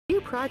New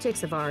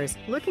projects of ours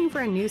looking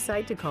for a new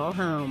site to call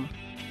home.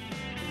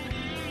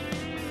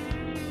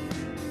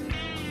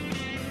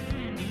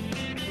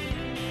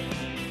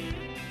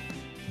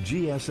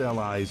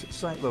 GSLI's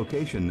Site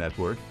Location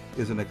Network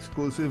is an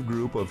exclusive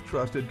group of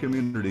trusted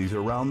communities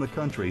around the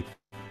country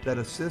that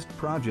assist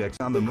projects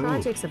on the move.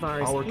 Projects of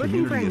ours Our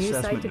looking for a community new site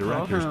assessment to call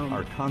directors home.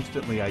 are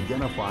constantly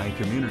identifying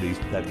communities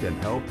that can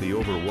help the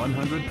over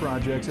 100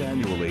 projects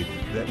annually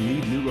that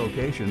need new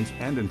locations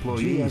and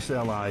employees.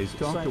 GSLI's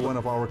talk to one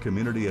of our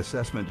community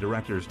assessment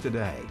directors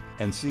today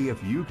and see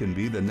if you can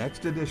be the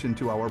next addition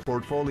to our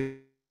portfolio.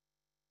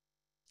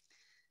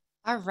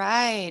 All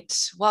right,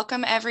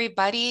 welcome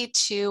everybody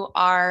to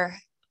our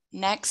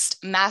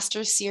next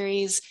Master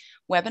Series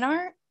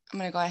webinar. I'm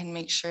going to go ahead and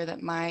make sure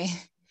that my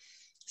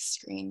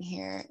screen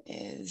here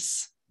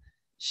is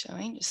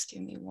showing. Just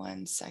give me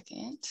 1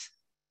 second.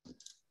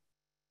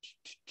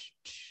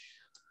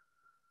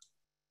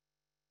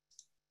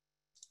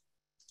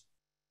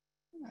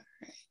 All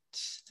right,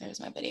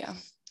 there's my video.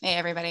 Hey,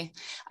 everybody.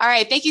 All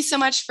right, thank you so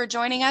much for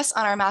joining us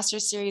on our Master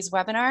Series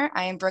webinar.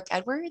 I am Brooke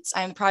Edwards.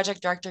 I'm the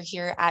project director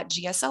here at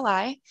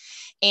GSLI,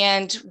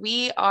 and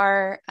we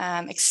are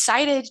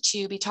excited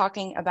to be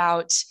talking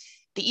about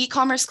the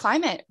e-commerce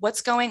climate.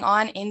 What's going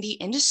on in the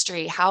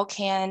industry? How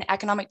can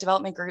economic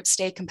development groups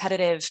stay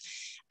competitive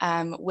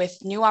with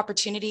new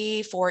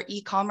opportunity for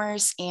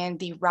e-commerce and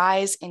the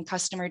rise in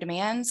customer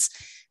demands?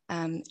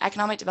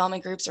 Economic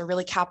development groups are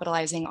really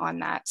capitalizing on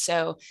that.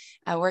 So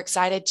we're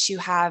excited to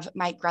have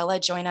Mike Grella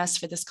join us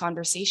for this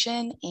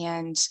conversation,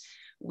 and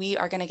we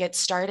are going to get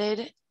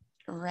started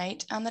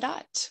right on the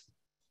dot.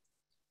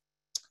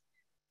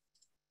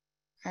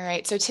 All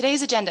right, so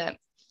today's agenda.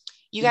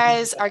 You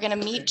guys are going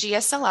to meet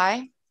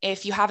GSLI.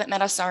 If you haven't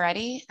met us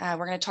already,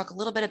 we're going to talk a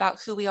little bit about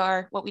who we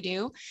are, what we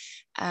do,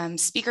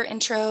 speaker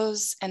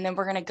intros, and then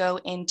we're going to go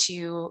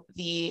into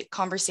the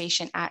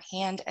conversation at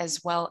hand,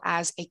 as well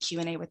as a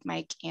Q&A with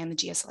Mike and the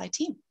GSLI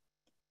team.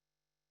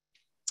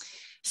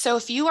 So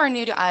if you are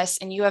new to us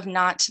and you have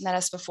not met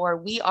us before,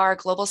 we are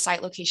Global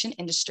Site Location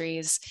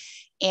Industries,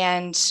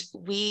 and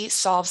we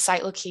solve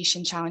site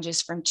location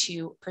challenges from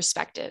two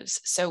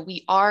perspectives. So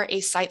we are a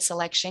site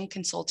selection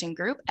consulting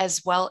group,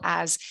 as well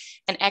as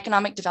an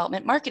economic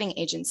development marketing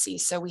agency.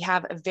 So we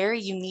have a very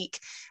unique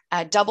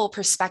double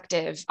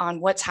perspective on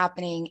what's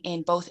happening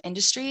in both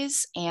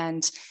industries.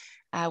 And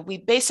we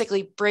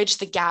basically bridge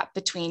the gap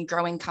between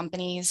growing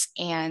companies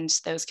and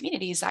those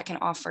communities that can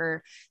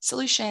offer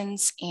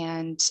solutions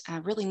and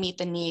really meet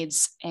the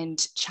needs and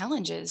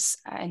challenges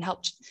and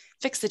help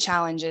fix the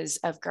challenges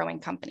of growing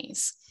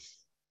companies.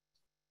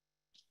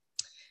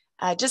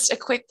 Just a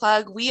quick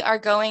plug, we are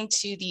going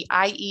to the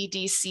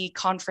IEDC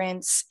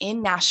conference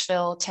in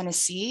Nashville,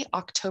 Tennessee,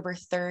 October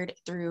 3rd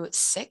through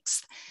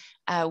 6th.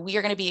 We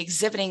are going to be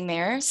exhibiting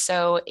there.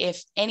 So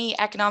if any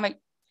economic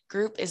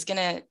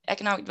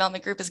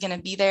development group is going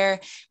to be there,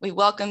 we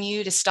welcome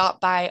you to stop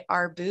by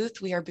our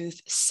booth. We are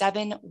booth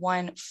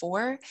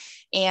 714,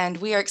 and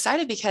we are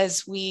excited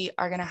because we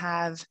are going to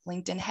have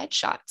LinkedIn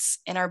headshots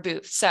in our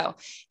booth. So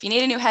if you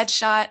need a new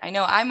headshot, I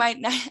know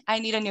I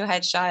need a new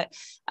headshot.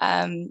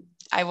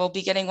 I will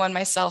be getting one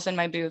myself in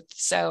my booth.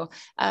 So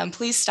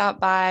please stop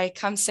by,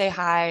 come say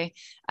hi.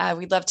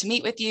 We'd love to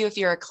meet with you. If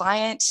you're a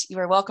client, you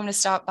are welcome to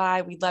stop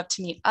by. We'd love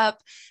to meet up,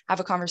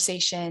 have a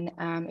conversation.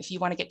 If you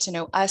want to get to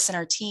know us and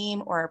our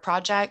team or our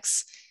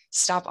projects,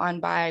 stop on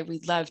by.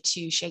 We'd love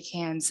to shake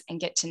hands and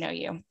get to know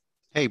you.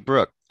 Hey,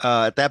 Brooke,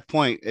 at that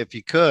point, if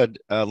you could,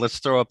 let's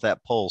throw up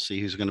that poll,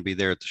 see who's going to be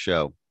there at the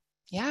show.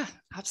 Yeah,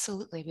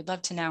 absolutely. We'd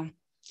love to know.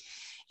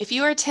 If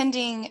you are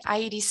attending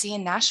IEDC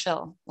in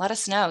Nashville, let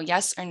us know,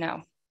 yes or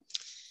no.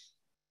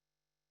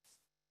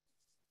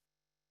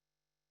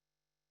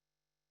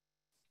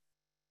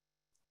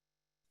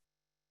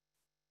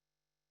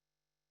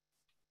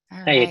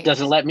 All hey, right. it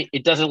doesn't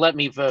let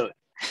me vote.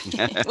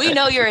 We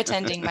know you're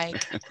attending,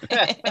 Mike.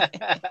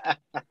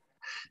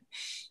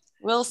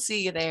 We'll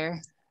see you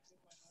there.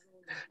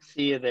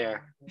 See you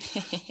there.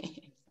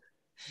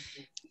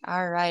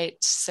 All right,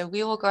 so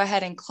we will go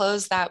ahead and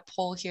close that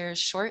poll here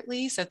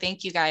shortly. So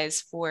thank you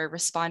guys for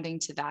responding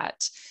to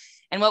that.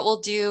 And what we'll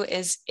do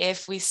is,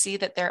 if we see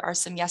that there are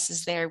some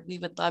yeses there, we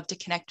would love to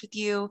connect with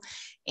you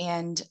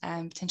and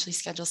potentially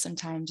schedule some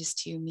time just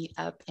to meet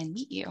up and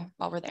meet you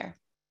while we're there.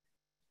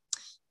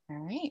 All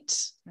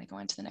right, I'm gonna go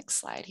on to the next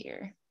slide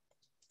here.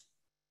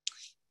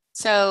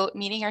 So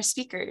meeting our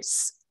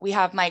speakers, we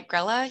have Mike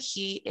Grella.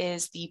 He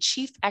is the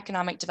Chief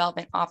Economic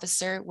Development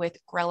Officer with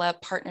Grella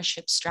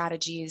Partnership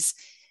Strategies.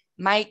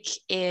 Mike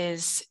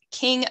is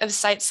king of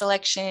site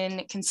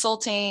selection,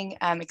 consulting,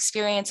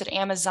 experience at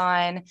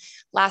Amazon,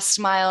 last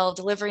mile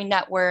delivery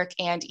network,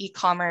 and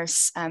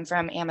e-commerce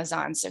from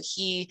Amazon. So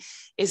he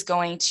is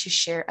going to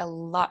share a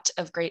lot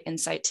of great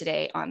insight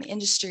today on the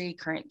industry,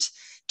 current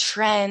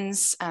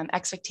trends,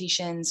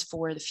 expectations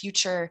for the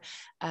future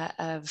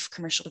of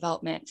commercial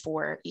development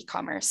for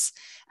e-commerce.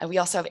 We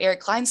also have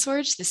Eric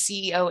Kleinsforge, the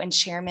CEO and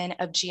chairman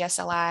of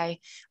GSLI,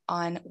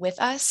 on with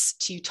us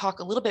to talk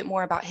a little bit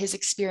more about his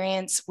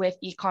experience with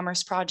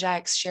e-commerce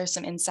projects, share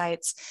some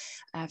insights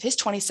of his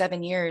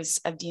 27 years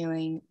of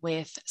dealing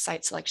with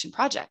site selection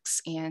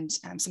projects and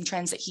some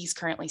trends that he's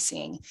currently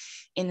seeing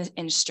in the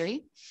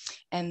industry.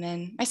 And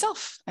then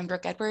myself, I'm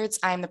Brooke Edwards.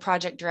 I'm the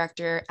project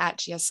director at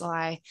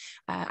GSLI.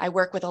 I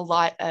work with a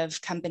lot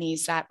of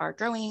companies that are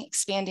growing,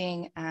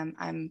 expanding. I'm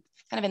kind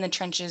of in the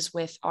trenches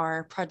with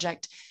our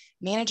project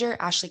manager,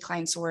 Ashley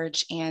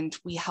Klein-Sorge, and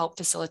we help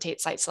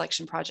facilitate site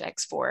selection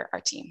projects for our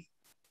team.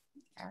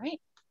 All right.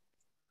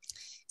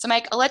 So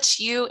Mike, I'll let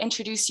you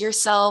introduce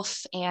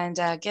yourself and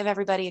give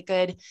everybody a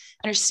good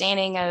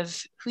understanding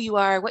of who you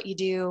are, what you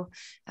do,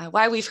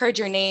 why we've heard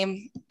your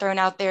name thrown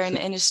out there in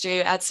the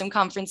industry at some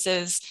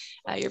conferences.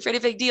 You're a pretty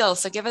big deal.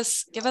 So give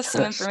us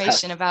some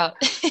information about,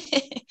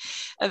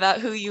 about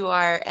who you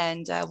are,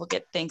 and we'll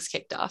get things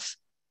kicked off.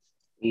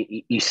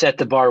 You set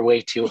the bar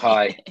way too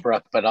high,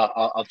 Brooke, but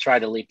I'll try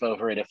to leap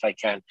over it if I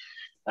can.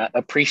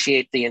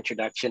 Appreciate the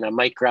introduction. I'm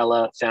Mike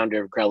Grella,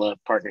 founder of Grella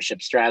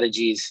Partnership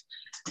Strategies.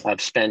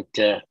 I've spent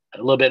a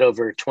little bit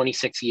over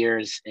 26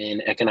 years in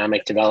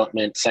economic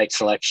development, site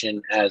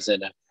selection as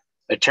an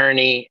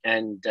attorney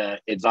and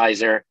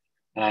advisor.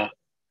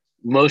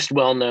 Most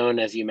well known,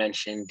 as you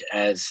mentioned,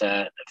 as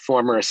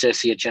former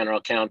associate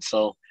general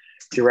counsel,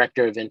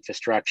 director of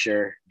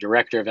infrastructure,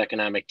 director of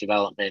economic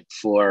development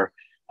for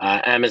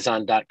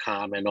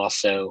Amazon.com and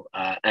also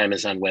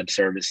Amazon Web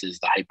Services,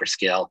 the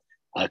hyperscale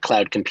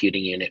cloud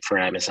computing unit for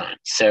Amazon.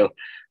 So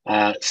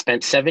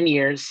spent 7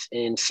 years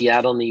in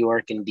Seattle, New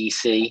York, and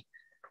DC,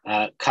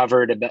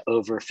 covered about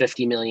over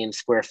 50 million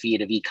square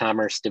feet of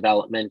e-commerce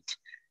development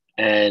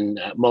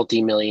and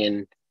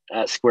multi-million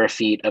square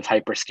feet of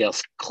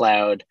hyperscale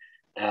cloud,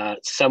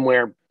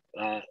 somewhere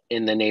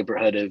in the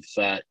neighborhood of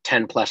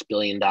 $10+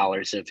 billion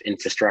of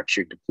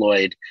infrastructure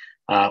deployed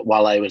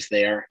while I was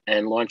there,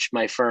 and launched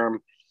my firm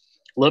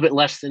a little bit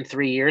less than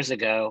 3 years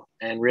ago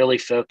and really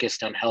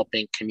focused on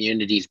helping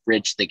communities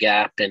bridge the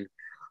gap and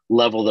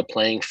level the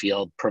playing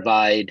field,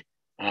 provide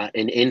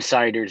an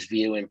insider's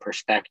view and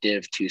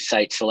perspective to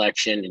site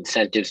selection,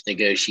 incentives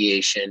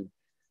negotiation,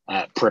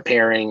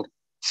 preparing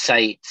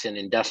sites and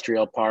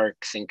industrial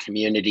parks and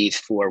communities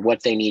for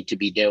what they need to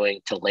be doing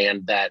to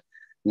land that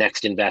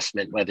next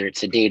investment, whether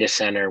it's a data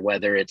center,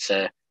 whether it's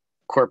a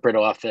corporate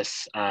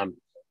office.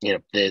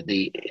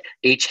 The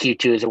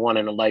HQ2 is a one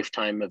in a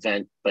lifetime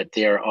event, but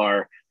there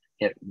are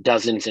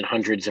dozens and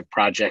hundreds of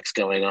projects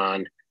going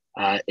on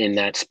in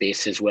that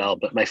space as well.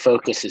 But my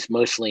focus is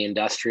mostly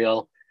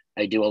industrial.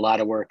 I do a lot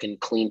of work in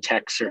clean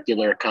tech,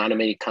 circular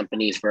economy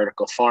companies,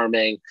 vertical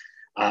farming,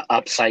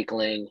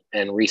 upcycling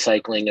and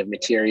recycling of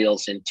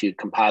materials into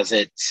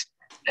composites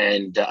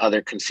and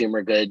other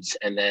consumer goods.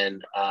 And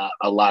then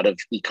a lot of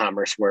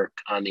e-commerce work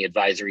on the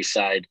advisory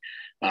side,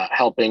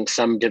 helping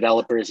some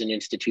developers in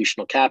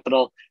institutional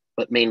capital,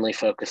 but mainly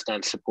focused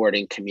on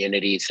supporting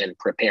communities and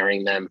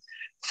preparing them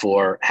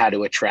for how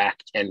to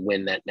attract and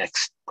win that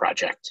next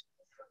project.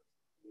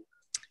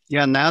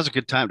 Yeah, now's a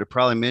good time to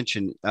probably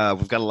mention,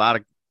 we've got a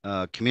lot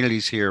of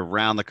communities here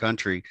around the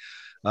country.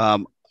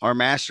 Our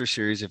master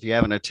series, if you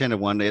haven't attended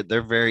one,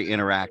 they're very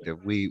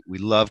interactive. We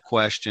love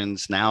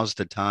questions. Now's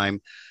the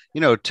time,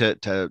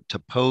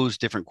 to pose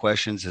different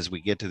questions as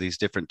we get to these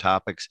different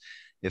topics.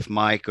 If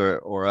Mike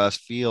or us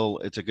feel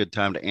it's a good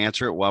time to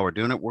answer it while we're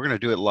doing it, we're going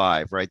to do it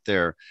live right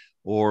there,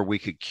 or we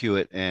could queue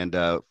it and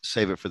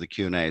save it for the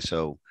Q&A.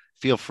 So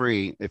feel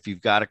free. If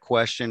you've got a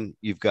question,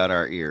 you've got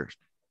our ears.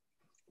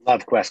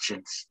 Love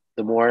questions.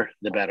 The more,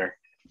 the better.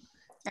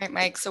 All right,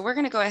 Mike. So we're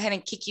going to go ahead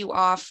and kick you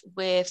off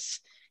with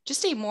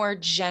just a more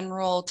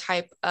general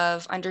type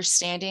of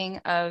understanding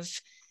of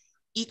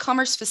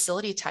e-commerce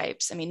facility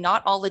types. I mean,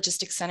 not all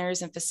logistics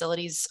centers and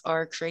facilities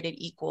are created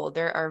equal.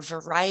 There are a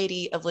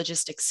variety of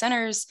logistics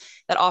centers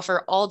that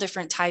offer all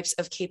different types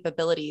of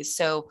capabilities.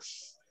 So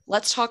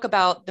let's talk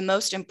about the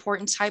most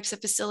important types of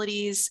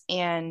facilities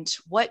and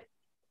what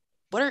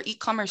are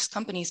e-commerce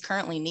companies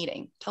currently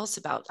needing? Tell us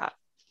about that.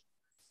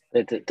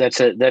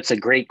 That's a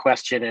great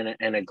question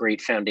and a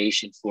great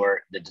foundation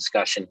for the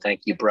discussion.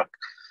 Thank you, Brooke.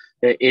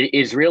 It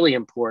is really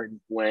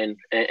important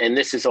and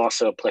this is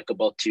also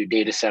applicable to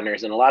data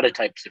centers and a lot of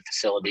types of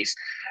facilities.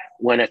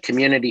 When a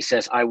community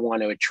says, I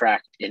want to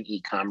attract an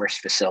e-commerce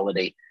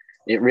facility,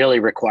 it really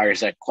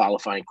requires that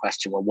qualifying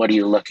question. Well, what are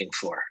you looking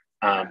for?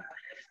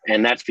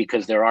 And that's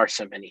because there are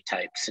so many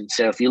types. And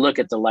so if you look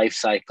at the life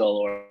cycle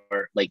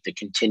or like the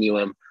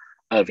continuum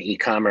of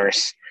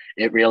e-commerce,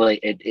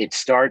 it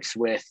starts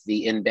with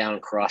the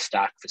inbound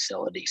cross-dock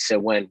facility. So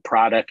when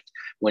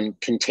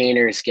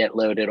containers get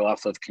loaded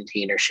off of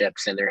container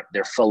ships and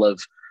they're full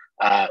of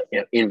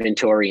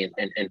inventory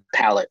and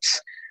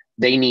pallets,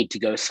 they need to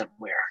go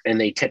somewhere. And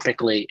they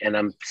typically,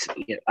 and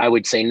I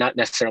would say not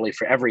necessarily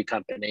for every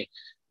company,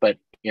 but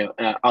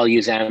I'll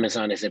use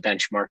Amazon as a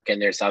benchmark,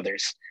 and there's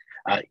others.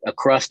 A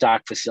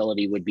cross-dock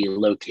facility would be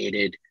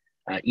located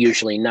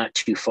usually not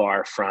too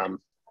far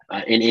from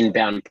an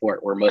inbound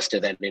port where most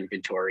of that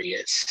inventory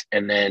is.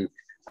 And then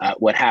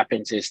what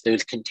happens is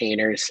those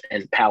containers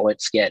and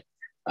pallets get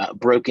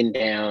broken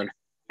down,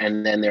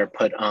 and then they're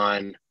put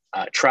on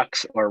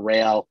trucks or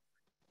rail,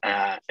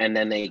 and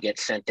then they get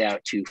sent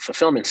out to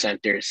fulfillment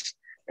centers.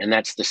 And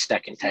that's the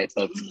second type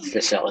of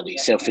facility.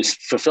 So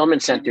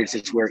fulfillment centers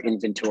is where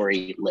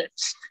inventory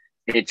lives.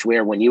 It's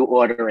where when you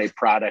order a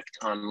product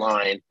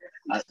online,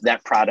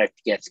 that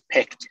product gets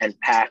picked and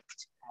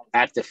packed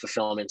at the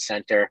fulfillment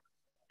center.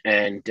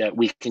 And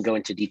we can go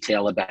into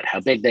detail about how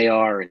big they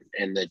are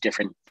and the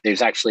different,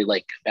 there's actually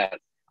like about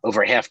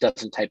over a half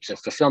dozen types of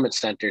fulfillment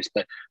centers,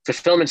 but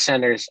fulfillment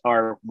centers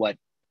are what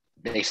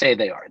they say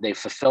they are. They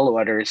fulfill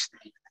orders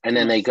and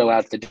then they go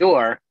out the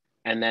door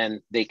and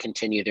then they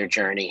continue their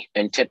journey.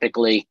 And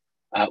typically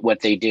what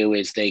they do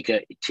is they go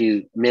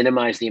to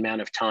minimize the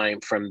amount of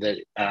time from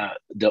the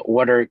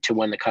order to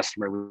when the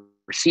customer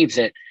receives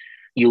it.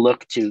 You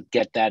look to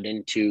get that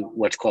into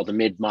what's called a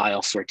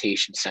mid-mile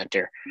sortation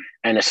center.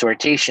 And a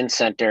sortation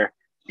center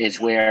is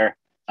where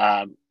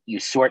you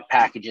sort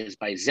packages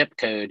by zip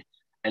code,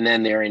 and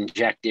then they're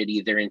injected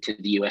either into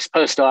the US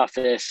Post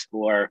Office,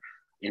 or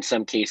in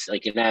some cases,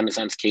 like in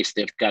Amazon's case,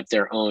 they've got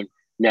their own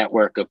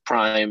network of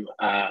prime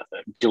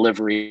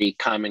delivery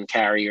common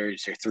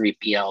carriers or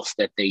 3PLs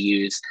that they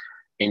use.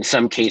 In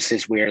some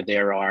cases where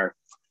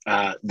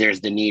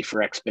there's the need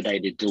for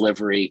expedited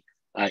delivery,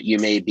 you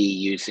may be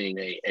using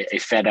a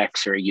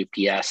FedEx or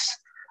a UPS,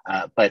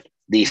 but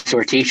the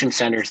sortation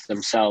centers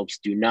themselves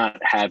do not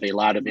have a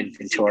lot of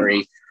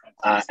inventory,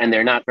 and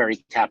they're not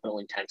very capital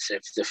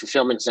intensive. The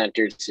fulfillment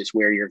centers is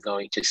where you're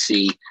going to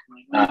see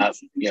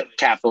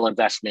capital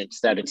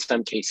investments that in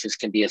some cases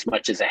can be as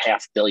much as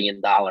 $500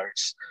 million,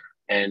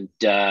 and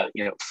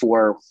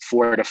 4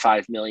 to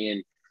 5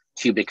 million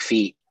cubic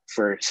feet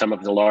for some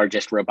of the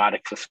largest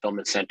robotic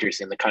fulfillment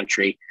centers in the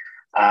country.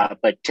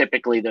 But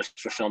typically those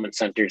fulfillment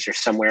centers are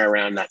somewhere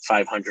around that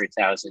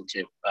 500,000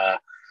 to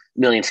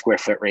million square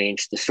foot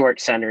range. The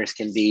sort centers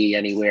can be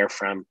anywhere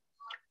from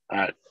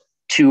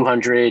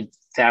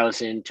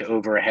 200,000 to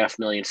over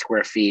 500,000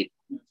 square feet.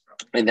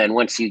 And then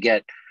once you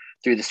get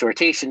through the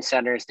sortation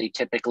centers, they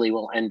typically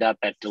will end up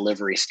at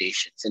delivery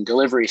stations. And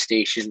delivery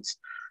stations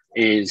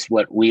is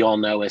what we all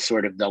know as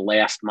sort of the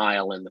last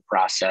mile in the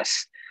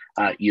process.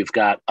 You've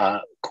got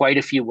quite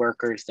a few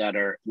workers that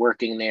are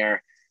working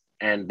there,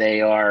 and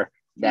they are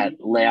that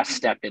last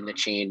step in the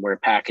chain where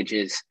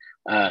packages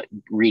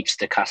reach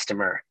the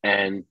customer.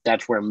 And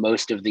that's where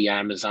most of the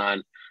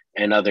Amazon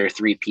and other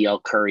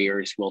 3PL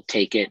couriers will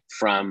take it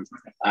from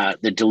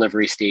the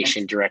delivery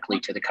station directly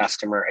to the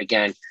customer.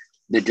 Again,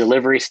 the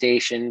delivery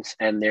stations,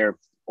 and they're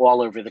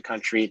all over the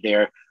country,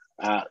 they're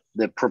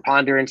the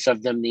preponderance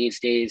of them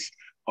these days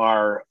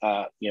are,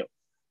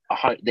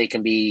 they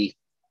can be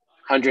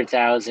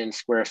 100,000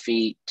 square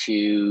feet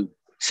to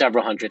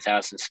several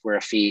 100,000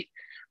 square feet.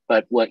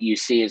 But what you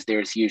see is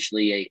there's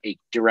usually a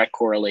direct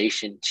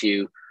correlation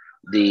to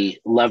the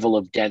level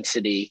of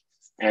density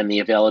and the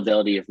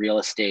availability of real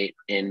estate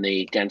in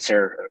the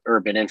denser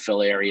urban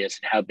infill areas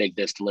and how big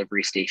those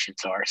delivery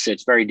stations are. So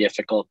it's very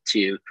difficult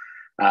to,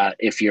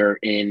 if you're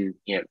in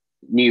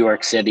New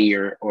York City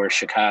or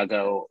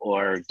Chicago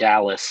or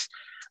Dallas,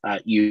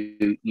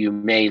 you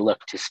may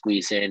look to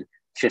squeeze in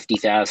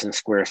 50,000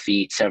 square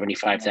feet,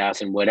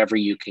 75,000, whatever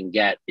you can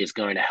get is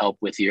going to help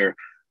with your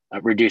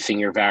reducing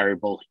your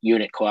variable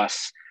unit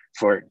costs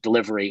for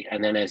delivery.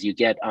 And then as you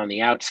get on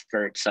the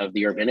outskirts of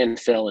the urban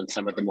infill and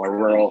some of the more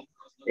rural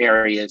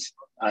areas,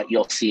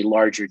 you'll see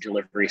larger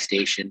delivery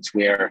stations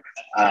where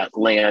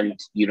land,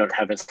 you don't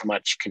have as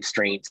much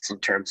constraints in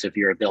terms of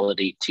your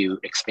ability to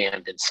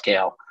expand and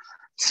scale.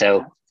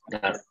 So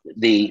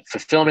the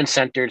fulfillment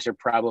centers are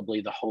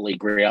probably the holy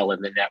grail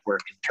in the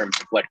network in terms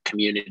of what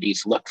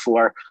communities look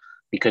for,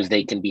 because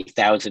they can be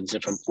thousands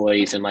of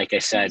employees. And like I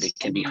said, it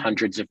can be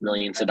hundreds of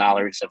millions of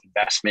dollars of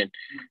investment.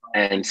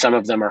 And some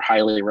of them are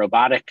highly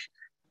robotic.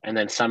 And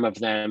then some of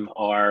them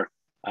are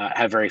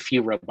have very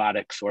few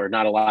robotics or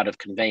not a lot of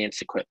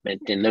conveyance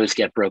equipment. And those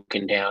get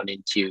broken down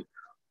into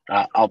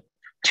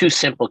two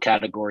simple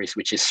categories,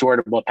 which is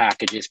sortable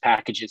packages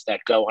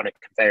that go on a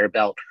conveyor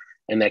belt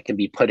and that can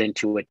be put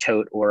into a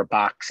tote or a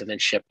box and then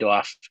shipped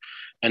off.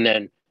 And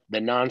then the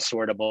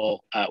non-sortable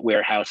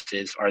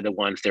warehouses are the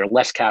ones that are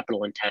less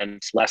capital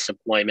intense, less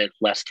employment,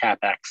 less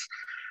CapEx.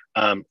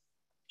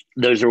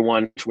 Those are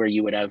ones where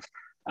you would have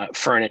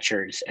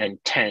furnitures and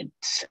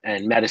tents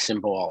and medicine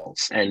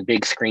balls and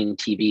big screen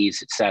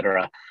TVs, et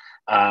cetera,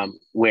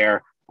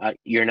 where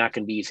you're not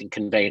going to be using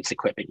conveyance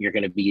equipment. You're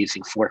going to be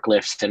using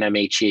forklifts and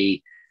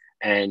MHE,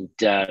 and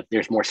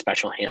there's more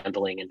special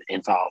handling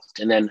involved.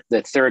 And then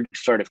the third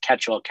sort of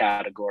catch-all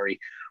category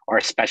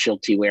are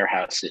specialty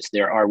warehouses.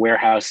 There are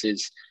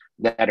warehouses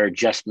that are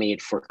just made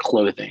for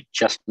clothing,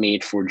 just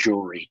made for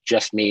jewelry,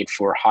 just made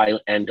for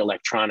high-end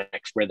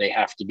electronics, where they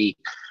have to be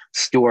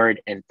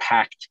stored and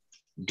packed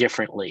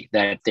differently,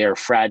 that they're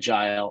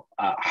fragile,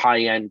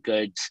 high-end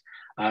goods.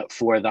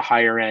 For the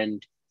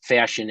higher-end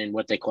fashion and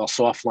what they call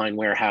softline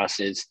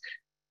warehouses,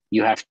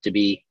 you have to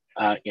be,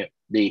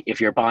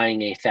 if you're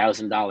buying a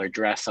 $1,000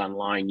 dress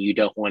online, you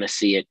don't want to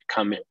see it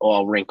come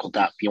all wrinkled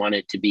up. You want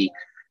it to be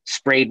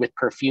sprayed with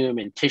perfume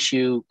and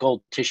tissue,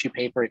 gold tissue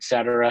paper, et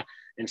cetera.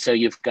 And so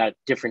you've got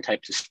different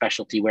types of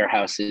specialty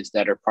warehouses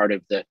that are part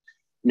of the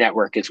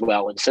network as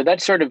well. And so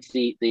that's sort of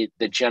the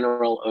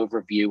general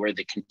overview or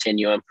the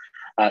continuum.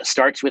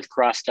 Starts with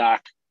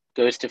cross-dock,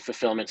 goes to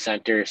fulfillment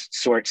centers,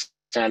 sort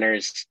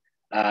centers,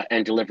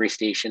 and delivery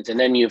stations. And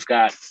then you've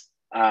got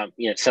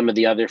some of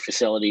the other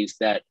facilities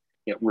that,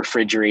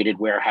 refrigerated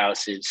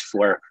warehouses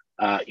for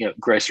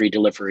grocery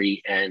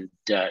delivery and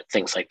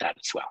things like that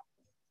as well.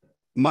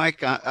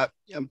 Mike,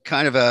 I'm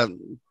kind of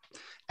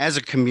as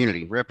a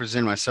community,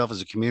 representing myself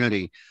as a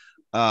community,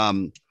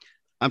 I'm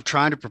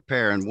trying to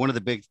prepare. And one of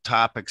the big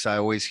topics I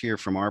always hear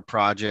from our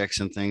projects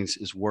and things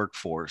is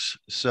workforce.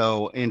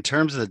 So in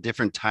terms of the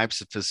different types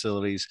of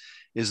facilities,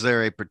 is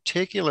there a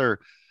particular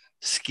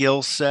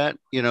skill set,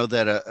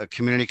 that a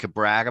community could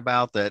brag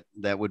about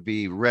that would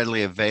be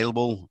readily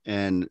available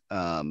and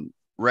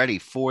ready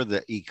for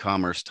the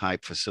e-commerce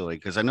type facility?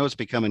 Because I know it's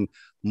becoming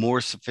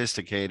more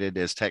sophisticated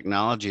as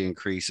technology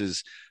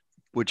increases,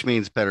 which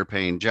means better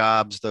paying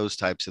jobs, those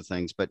types of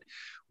things. But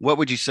what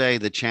would you say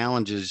the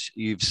challenges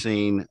you've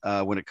seen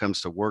when it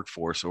comes to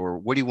workforce, or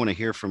what do you want to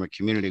hear from a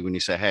community when you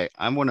say, hey,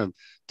 I want to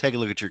take a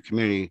look at your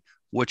community,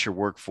 what's your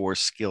workforce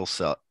skill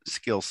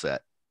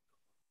set?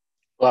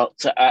 Well,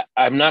 so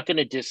I'm not going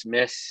to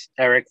dismiss,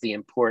 Eric, the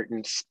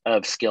importance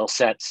of skill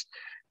sets,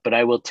 but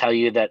I will tell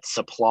you that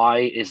supply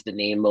is the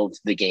name of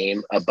the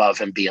game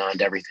above and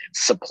beyond everything.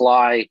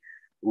 Supply,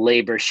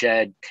 labor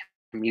shed,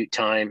 commute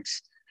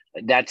times,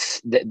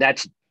 that's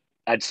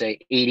I'd say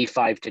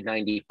 85 to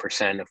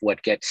 90% of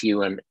what gets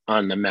you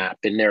on the map.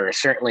 And there are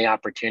certainly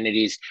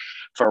opportunities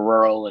for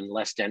rural and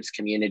less dense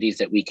communities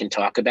that we can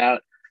talk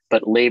about,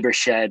 but labor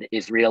shed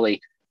is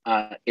really,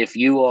 if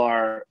you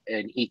are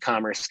an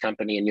e-commerce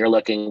company and you're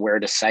looking where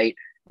to site,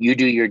 you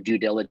do your due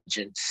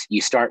diligence.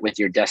 You start with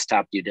your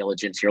desktop due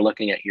diligence. You're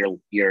looking at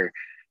your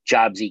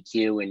jobs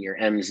EQ and your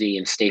MZ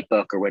and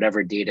Statebook or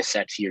whatever data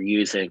sets you're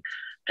using,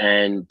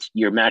 and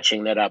you're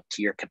matching that up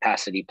to your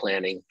capacity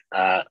planning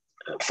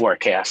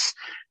forecasts.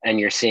 And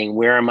you're seeing,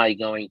 where am I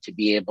going to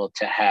be able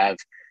to have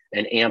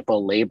an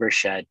ample labor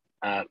shed,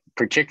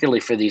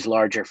 particularly for these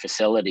larger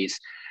facilities.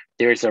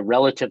 There's a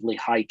relatively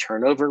high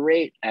turnover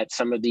rate at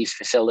some of these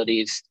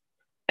facilities,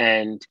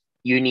 and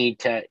you need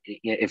to,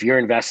 if you're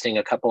investing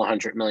a couple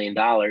 $100 million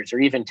or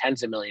even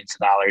tens of millions of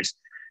dollars,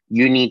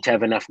 you need to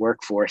have enough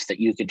workforce that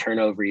you could turn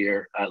over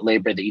your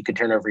labor, that you could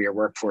turn over your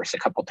workforce a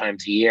couple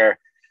times a year.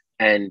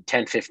 And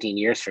 10, 15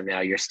 years from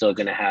now, you're still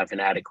going to have an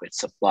adequate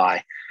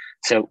supply.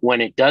 So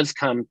when it does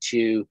come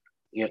to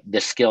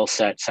the skill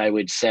sets, I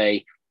would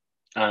say,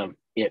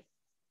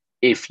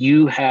 if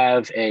you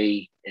have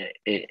a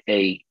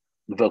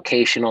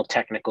vocational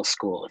technical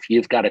school, if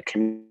you've got a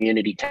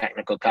community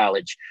technical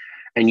college,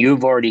 and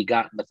you've already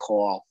gotten the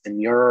call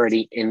and you're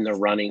already in the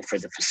running for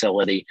the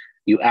facility,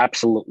 you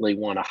absolutely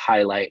want to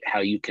highlight how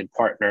you can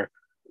partner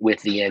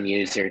with the end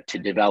user to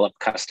develop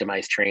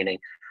customized training.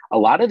 A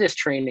lot of this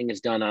training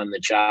is done on the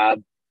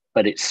job,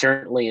 but it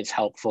certainly is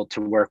helpful to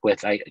work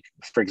with.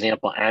 For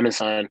example,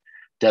 Amazon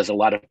does a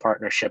lot of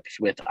partnerships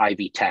with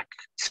Ivy Tech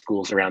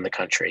schools around the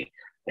country.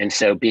 And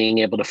so being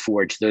able to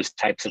forge those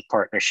types of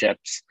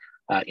partnerships,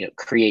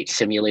 create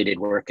simulated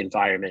work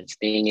environments,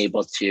 being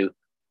able to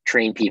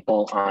train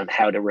people on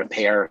how to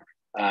repair,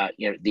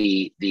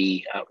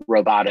 the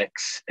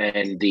robotics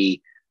and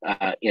the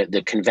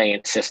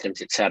conveyance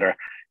systems, et cetera.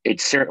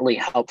 It's certainly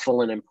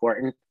helpful and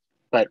important,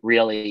 but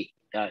really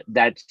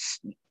that's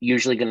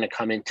usually going to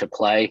come into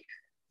play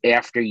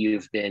after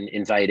you've been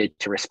invited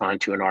to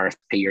respond to an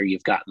RFP or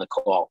you've gotten the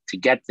call. To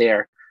get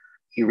there,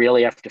 you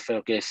really have to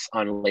focus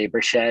on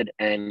labor shed.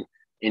 And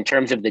in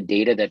terms of the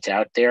data that's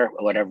out there,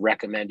 what I've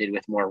recommended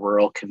with more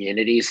rural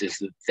communities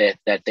is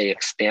that they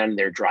expand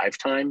their drive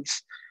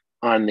times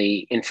on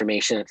the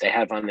information that they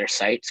have on their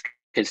sites.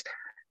 Because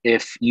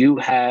if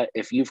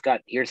you've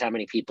got, here's how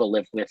many people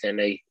live within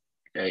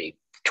a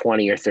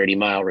 20 or 30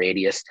 mile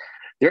radius,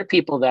 there are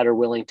people that are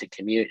willing to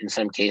commute, in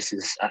some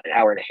cases, an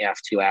hour and a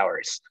half, 2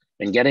 hours,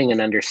 and getting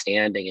an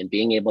understanding and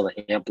being able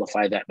to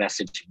amplify that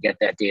message and get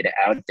that data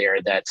out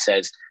there that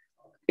says,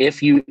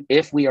 if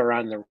we are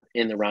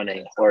in the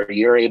running, or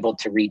you're able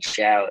to reach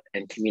out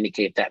and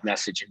communicate that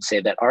message and say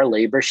that our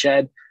labor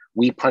shed,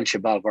 we punch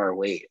above our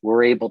weight.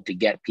 We're able to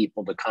get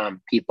people to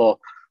come.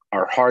 People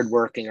are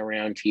hardworking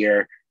around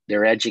here.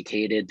 They're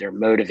educated, they're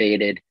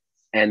motivated,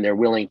 and they're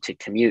willing to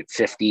commute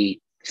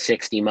 50,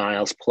 60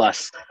 miles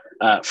plus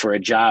for a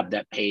job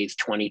that pays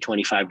 $20,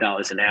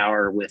 $25 an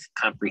hour with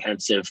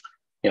comprehensive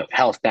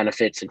health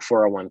benefits and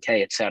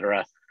 401k, et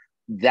cetera.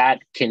 That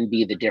can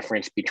be the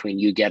difference between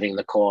you getting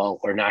the call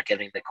or not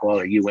getting the call,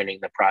 or you winning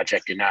the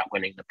project and not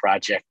winning the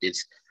project.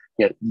 Is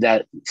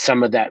that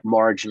some of that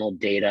marginal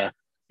data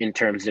in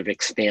terms of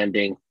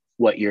expanding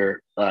what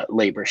your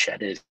labor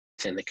shed is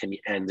and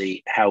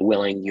how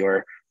willing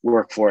your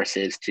workforce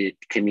is to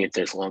commute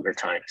those longer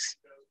times.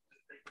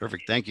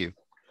 Perfect. Thank you.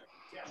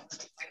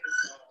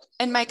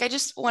 And Mike, I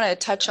just want to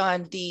touch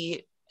on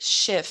the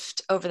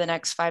shift over the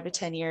next 5 to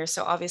 10 years.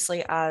 So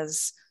obviously,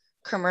 as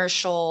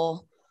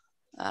commercial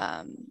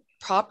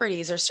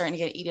properties are starting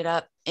to get eaten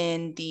up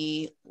in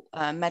the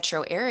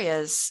metro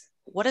areas,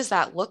 what does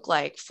that look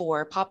like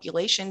for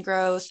population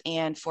growth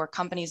and for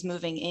companies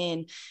moving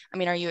in? I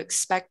mean, are you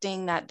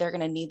expecting that they're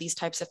going to need these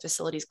types of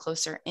facilities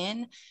closer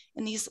in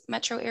these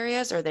metro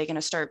areas? Or are they going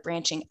to start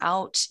branching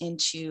out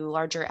into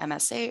larger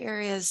MSA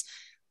areas?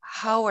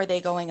 How are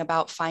they going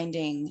about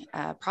finding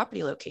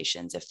property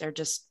locations if they're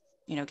just,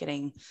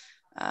 getting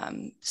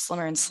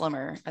slimmer and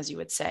slimmer, as you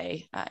would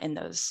say, in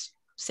those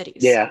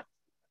cities? Yeah,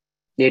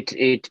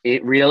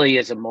 it really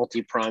is a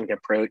multi-pronged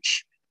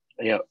approach.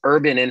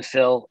 Urban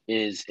infill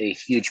is a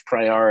huge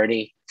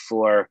priority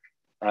for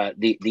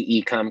the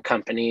e-com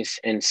companies.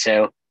 And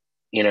so,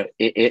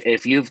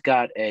 if you've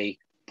got a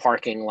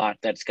parking lot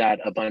that's got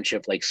a bunch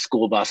of like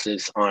school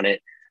buses on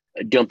it,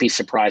 don't be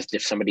surprised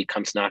if somebody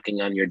comes knocking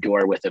on your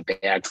door with a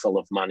bag full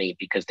of money,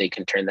 because they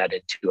can turn that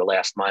into a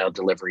last mile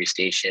delivery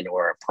station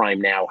or a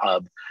Prime Now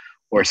hub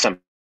or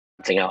something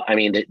else. I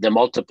mean, the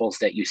multiples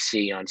that you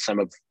see on some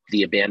of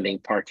the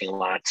abandoned parking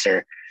lots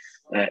are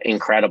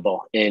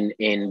incredible.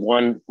 In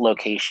one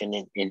location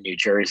in New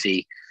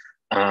Jersey,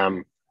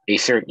 a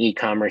certain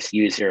e-commerce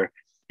user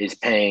is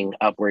paying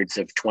upwards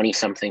of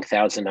 20-something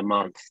thousand a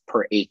month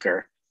per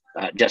acre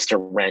just to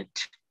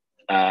rent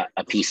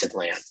a piece of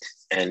land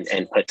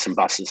and put some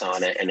buses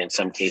on it, and in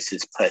some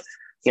cases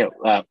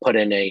put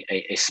in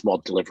a small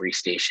delivery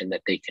station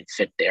that they can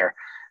fit there.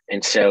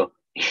 And so,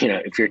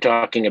 if you're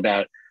talking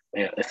about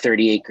a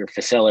 30-acre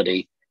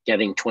facility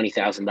getting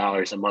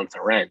 $20,000 a month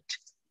of rent,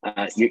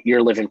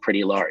 you're living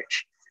pretty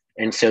large.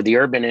 And so the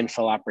urban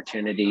infill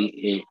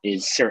opportunity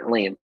is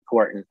certainly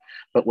important.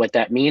 But what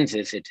that means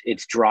is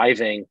it's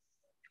driving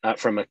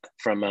from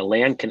a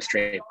land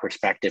constraint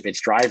perspective,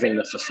 it's driving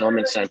the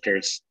fulfillment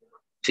centers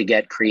to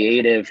get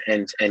creative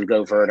and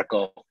go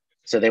vertical.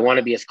 So they want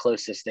to be as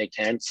close as they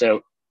can.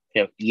 So,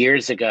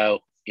 years ago,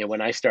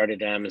 when I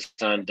started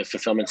Amazon, the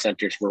fulfillment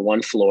centers were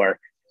one floor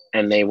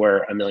and they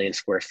were 1 million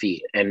square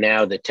feet. And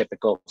now the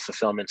typical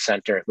fulfillment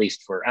center, at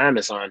least for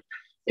Amazon,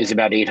 is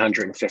about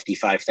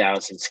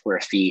 855,000 square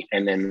feet.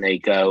 And then they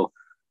go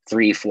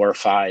 3, 4,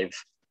 5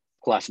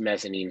 plus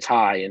mezzanines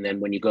high. And then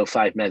when you go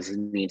 5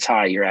 mezzanines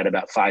high, you're at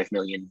about 5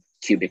 million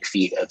cubic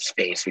feet of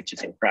space, which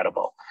is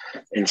incredible.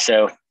 And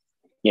so,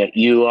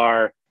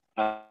 you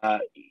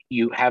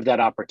have that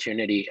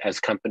opportunity as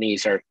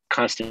companies are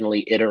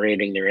constantly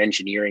iterating their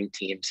engineering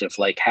teams of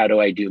like, how do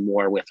I do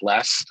more with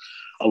less?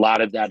 A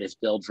lot of that is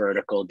build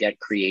vertical, get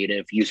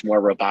creative, use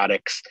more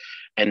robotics.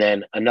 And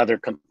then another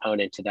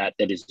component to that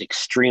is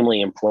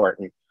extremely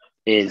important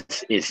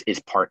is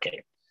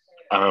parking.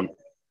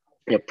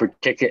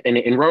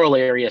 Particularly in rural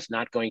areas,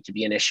 not going to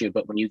be an issue,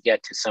 but when you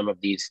get to some of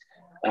these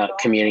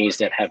communities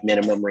that have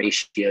minimum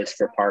ratios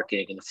for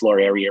parking and the floor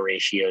area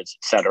ratios,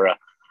 et cetera,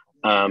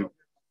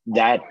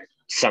 that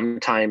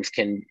sometimes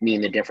can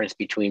mean the difference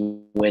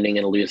between winning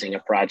and losing a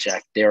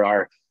project. There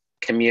are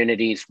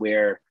communities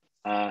where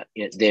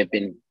they've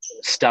been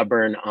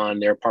stubborn on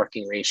their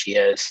parking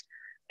ratios,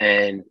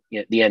 and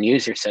the end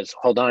user says,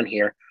 hold on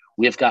here,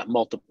 we've got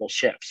multiple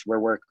shifts.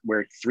 We're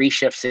 3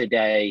 shifts a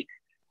day.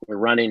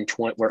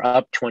 We're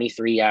up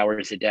 23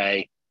 hours a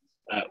day.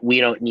 We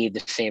don't need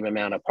the same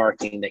amount of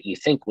parking that you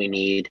think we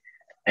need.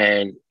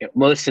 And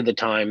most of the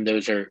time,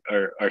 those are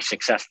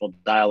successful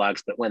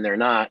dialogues. But when they're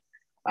not,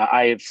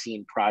 I have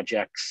seen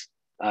projects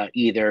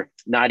either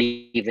not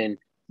even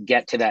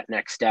get to that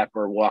next step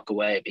or walk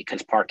away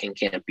because parking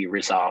can't be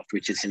resolved,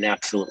 which is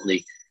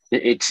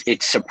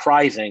it's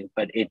surprising,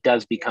 but it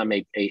does become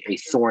a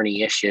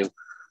thorny issue.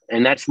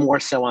 And that's more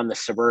so on the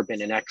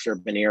suburban and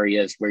exurban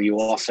areas where you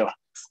also,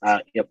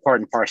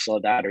 part and parcel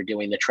of that are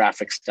doing the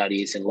traffic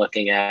studies and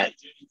looking at,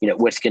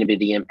 what's going to be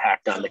the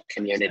impact on the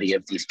community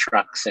of these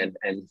trucks and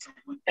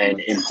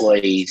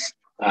employees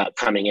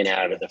coming in and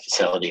out of the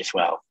facility as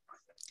well.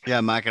 Yeah,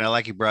 Mike, and I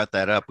like you brought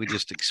that up. We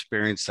just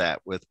experienced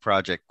that with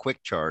Project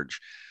Quick Charge.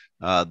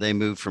 They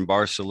moved from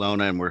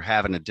Barcelona and we're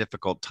having a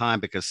difficult time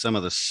because some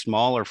of the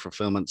smaller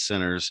fulfillment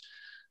centers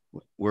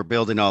were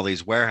building all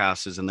these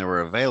warehouses and they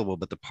were available,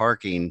 but the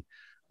parking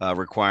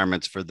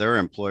requirements for their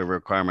employee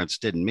requirements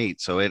didn't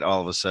meet. So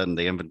all of a sudden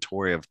the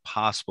inventory of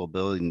possible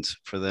buildings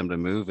for them to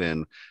move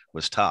in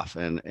was tough.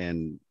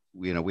 And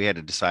we had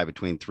to decide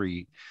between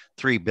three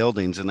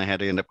buildings, and they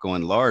had to end up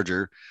going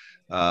larger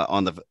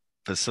on the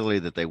facility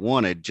that they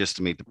wanted just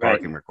to meet the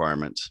parking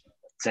requirements.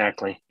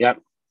 Exactly.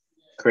 Yep.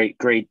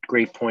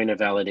 Great point of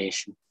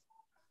validation.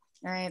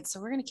 All right, so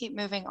we're going to keep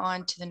moving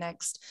on to the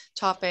next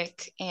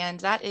topic, and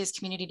that is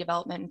community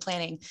development and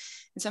planning.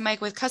 And so,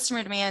 Mike, with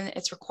customer demand,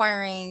 it's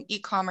requiring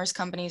e-commerce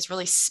companies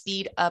really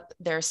speed up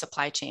their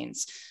supply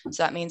chains.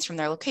 So that means from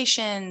their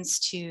locations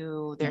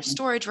to their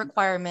storage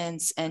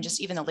requirements and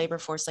just even the labor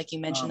force, like you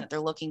mentioned, that they're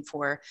looking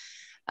for.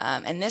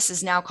 And this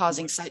is now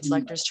causing site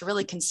selectors to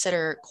really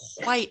consider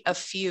quite a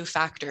few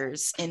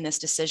factors in this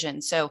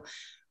decision. So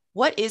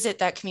what is it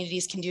that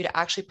communities can do to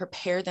actually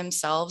prepare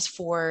themselves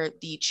for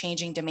the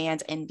changing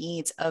demands and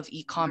needs of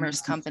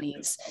e-commerce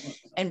companies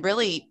and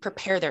really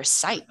prepare their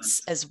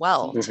sites as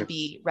well to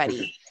be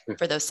ready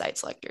for those site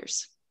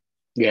selectors?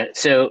 Yeah,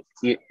 so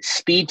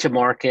speed to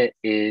market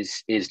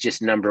is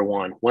just number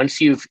one.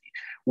 Once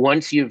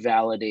once you've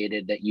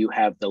validated that you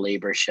have the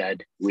labor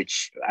shed,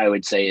 which I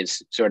would say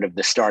is sort of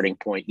the starting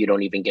point, you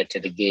don't even get to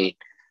the gate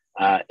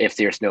if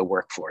there's no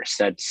workforce.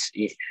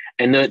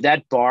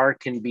 That bar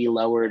can be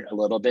lowered a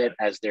little bit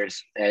as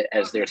there's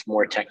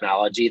more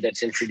technology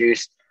that's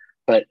introduced.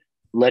 But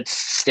let's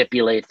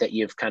stipulate that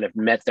you've kind of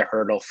met the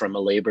hurdle from a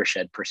labor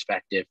shed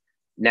perspective.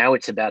 Now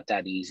it's about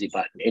that easy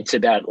button. It's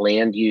about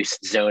land use,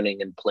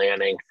 zoning, and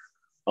planning,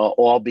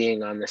 all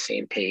being on the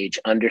same page,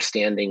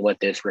 understanding what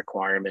those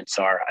requirements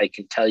are. I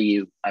can tell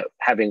you,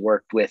 having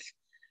worked with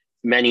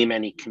many,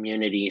 many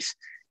communities,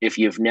 if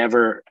you've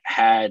never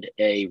had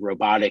a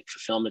robotic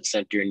fulfillment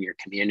center in your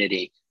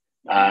community,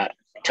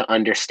 to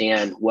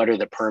understand what are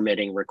the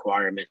permitting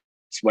requirements,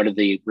 what are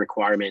the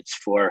requirements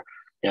for,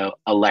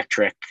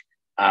 electric,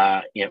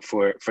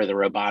 for the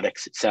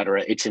robotics, et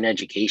cetera. It's an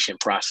education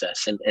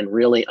process, and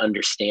really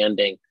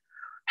understanding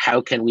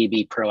how can we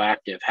be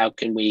proactive? How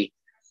can we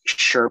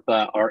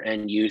Sherpa our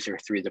end user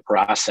through the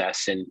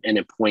process and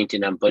appoint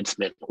an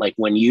ombudsman? Like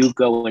when you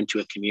go into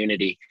a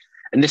community,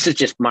 and this is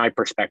just my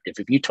perspective,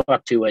 if you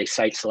talk to a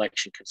site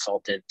selection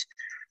consultant,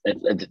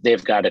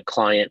 they've got a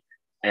client,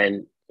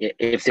 and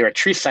if they're a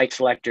true site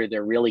selector,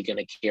 they're really going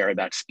to care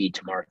about speed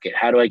to market.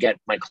 How do I get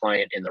my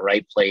client in the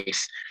right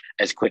place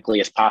as quickly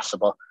as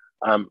possible?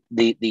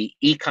 The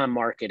e-com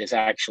market has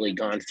actually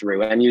gone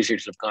through, end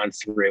users have gone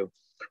through,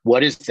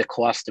 what is the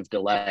cost of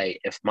delay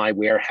if my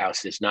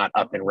warehouse is not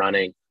up and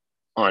running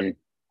on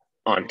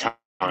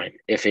time?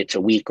 If it's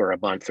a week or a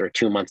month or a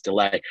 2-month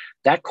delay,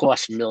 that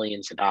costs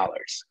millions of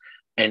dollars.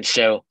 And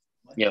so,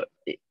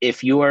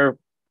 if you're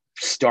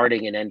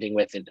starting and ending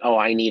with,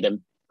 I need and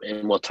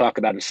we'll talk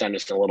about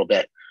incentives in a little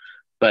bit,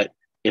 but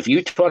if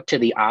you talk to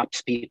the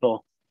ops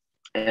people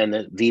and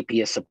the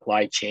VP of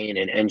supply chain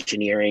and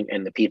engineering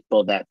and the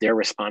people that their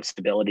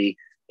responsibility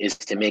is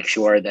to make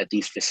sure that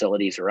these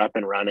facilities are up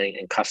and running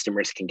and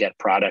customers can get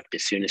product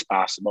as soon as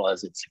possible,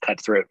 as it's a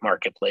cutthroat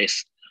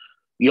marketplace,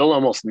 you'll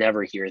almost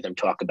never hear them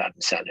talk about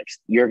incentives.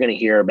 You're going to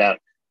hear about,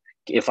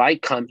 if I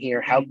come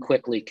here, how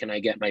quickly can I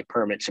get my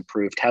permits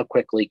approved? How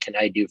quickly can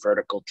I do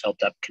vertical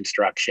tilt up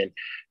construction?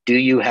 Do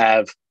you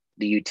have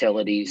the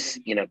utilities,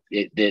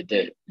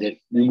 the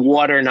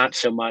water, not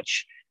so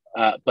much,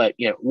 but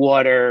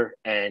water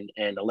and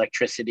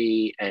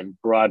electricity and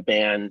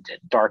broadband and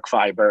dark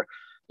fiber,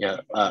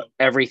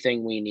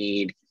 everything we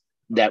need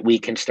that we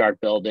can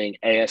start building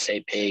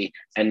ASAP.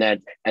 And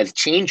that as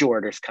change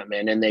orders come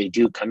in, and they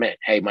do come in,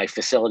 hey, my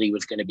facility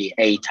was going to be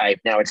A type,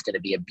 now it's going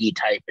to be a B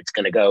type, it's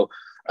going to go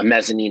a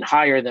mezzanine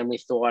higher than we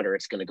thought, or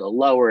it's going to go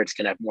lower, it's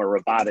going to have more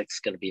robotics, it's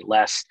going to be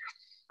less.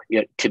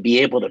 To be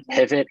able to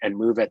pivot and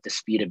move at the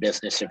speed of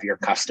business of your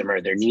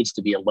customer, there needs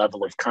to be a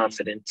level of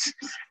confidence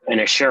and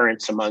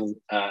assurance among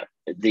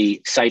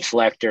the site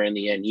selector and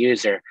the end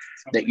user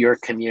that your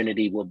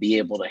community will be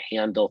able to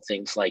handle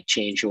things like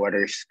change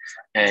orders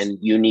and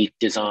unique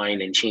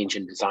design and change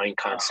in design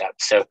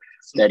concepts. So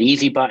that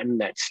easy button,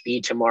 that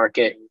speed to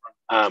market,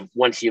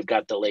 once you've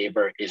got the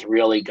labor, is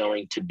really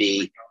going to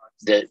be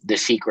the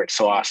secret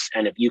sauce.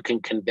 And if you can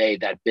convey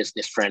that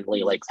business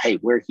friendly, like, hey,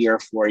 we're here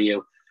for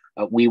you.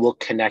 We will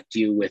connect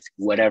you with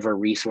whatever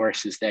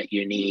resources that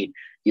you need.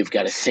 You've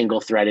got a single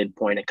threaded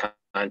point of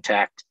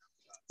contact.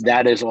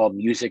 That is all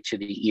music to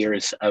the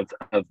ears of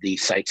the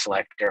site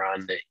selector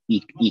on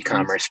the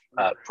e-commerce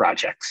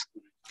projects.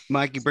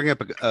 Mike, you bring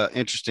up an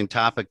interesting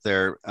topic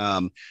there.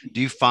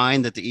 Do you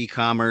find that the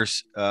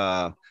e-commerce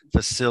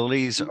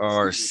facilities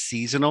are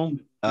seasonal?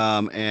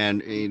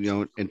 And,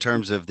 in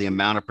terms of the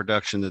amount of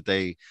production that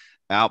they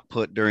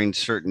output during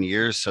certain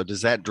years. So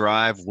does that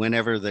drive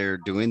whenever they're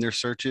doing their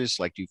searches?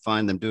 Like, do you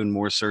find them doing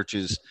more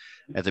searches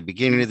at the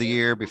beginning of the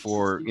year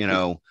before,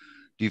 do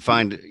you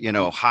find,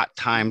 hot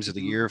times of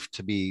the year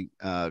to be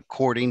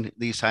courting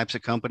these types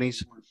of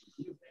companies?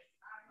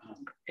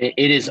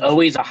 It is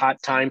always a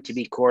hot time to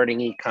be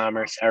courting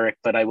e-commerce, Eric,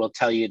 but I will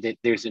tell you that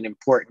there's an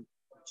important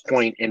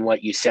point in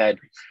what you said,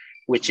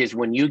 which is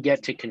when you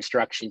get to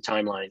construction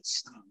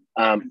timelines,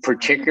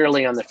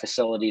 particularly on the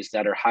facilities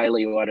that are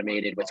highly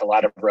automated with a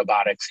lot of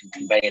robotics and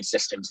conveyance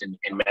systems and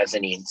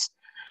mezzanines.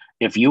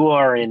 If you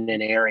are in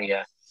an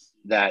area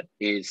that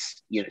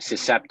is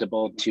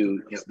susceptible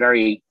to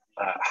very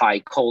high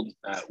cold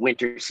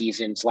winter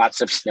seasons,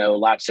 lots of snow,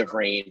 lots of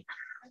rain,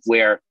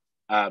 where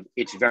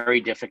it's very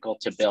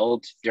difficult to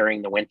build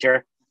during the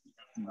winter,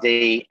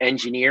 the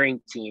engineering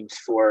teams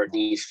for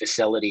these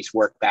facilities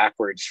work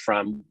backwards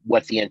from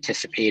what the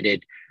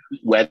anticipated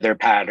weather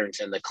patterns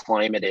and the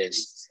climate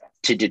is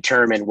to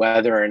determine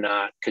whether or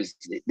not, because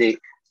the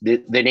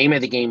name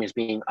of the game is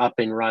being up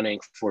and running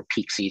for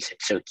peak season,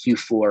 so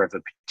Q4 of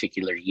a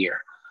particular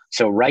year.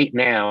 So right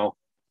now,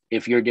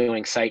 if you're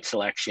doing site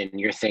selection,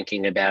 you're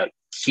thinking about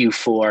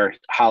Q4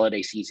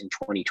 holiday season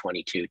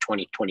 2022,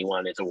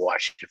 2021 is a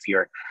wash if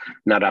you're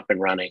not up and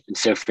running. And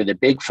so for the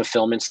big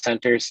fulfillment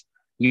centers,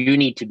 you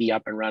need to be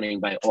up and running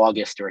by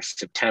August or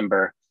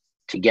September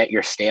to get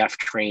your staff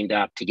trained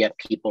up, to get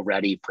people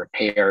ready,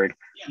 prepared,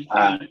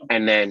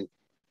 and then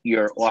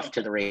you're off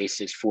to the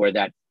races for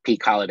that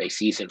peak holiday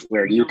season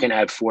where you can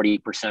have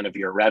 40% of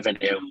your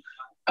revenue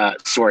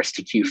source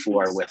to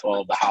Q4 with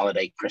all the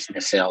holiday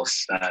Christmas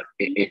sales,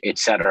 et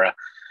cetera.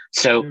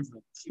 So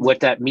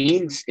what that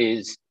means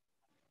is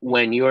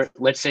when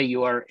let's say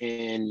you are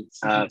in,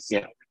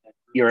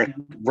 you're a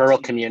rural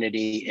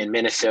community in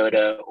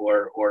Minnesota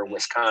or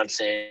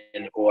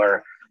Wisconsin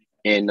or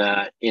in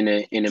a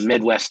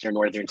Midwest or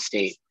northern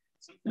state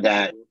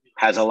that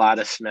has a lot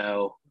of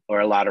snow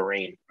or a lot of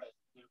rain.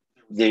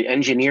 The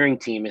engineering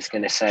team is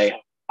going to say,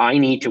 I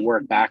need to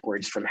work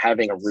backwards from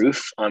having a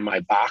roof on my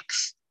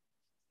box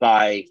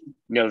by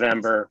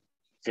November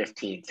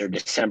 15th or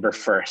December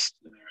 1st.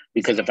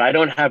 Because if I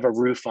don't have a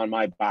roof on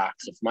my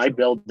box, if my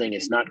building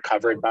is not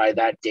covered by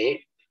that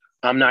date,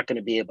 I'm not going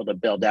to be able to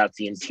build out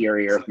the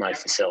interior of my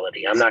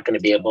facility. I'm not going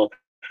to be able,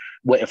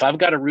 if I've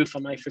got a roof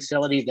on my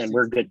facility, then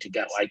we're good to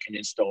go. I can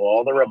install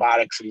all the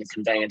robotics and the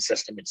conveyance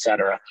system, et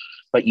cetera.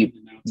 But you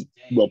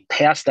will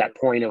pass that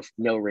point of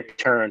no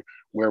return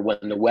where when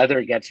the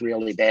weather gets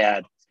really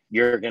bad,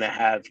 you're going to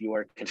have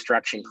your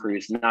construction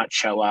crews not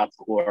show up,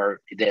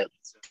 or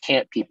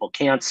people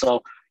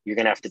cancel. You're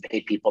going to have to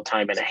pay people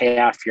time and a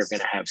half. You're going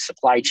to have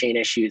supply chain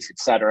issues, et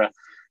cetera.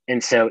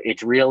 And so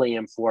it's really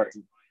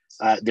important.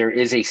 There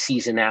is a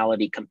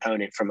seasonality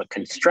component from a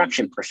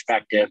construction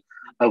perspective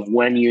of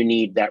when you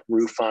need that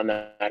roof on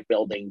that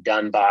building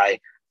done by.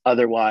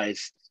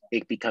 Otherwise,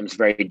 it becomes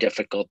very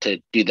difficult to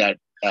do that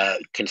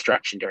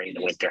construction during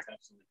the winter.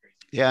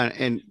 Yeah,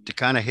 and to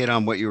kind of hit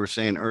on what you were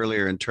saying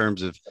earlier in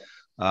terms of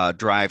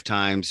drive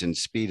times and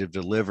speed of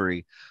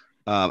delivery,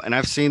 and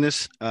I've seen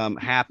this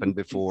happen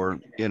before.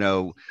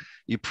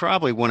 You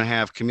probably want to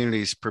have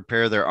communities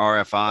prepare their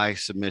RFI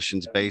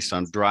submissions based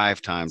on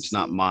drive times,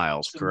 not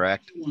miles,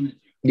 correct?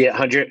 Yeah,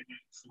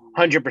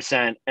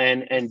 100%,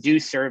 and do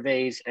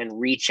surveys and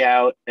reach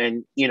out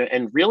and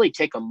really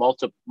take a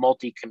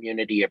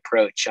multi-community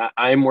approach.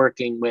 I'm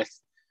working with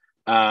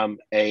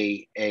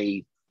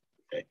a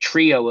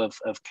trio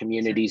of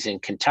communities in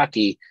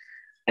Kentucky,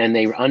 and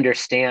they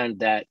understand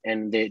that,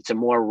 and it's a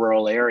more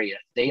rural area.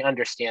 They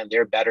understand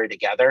they're better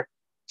together.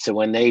 So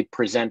when they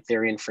present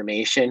their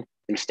information,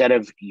 instead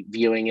of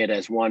viewing it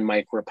as one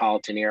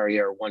micropolitan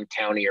area or one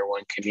county or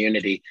one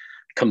community,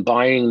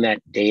 combining that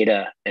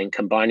data and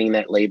combining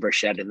that labor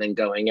shed and then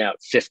going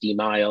out 50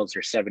 miles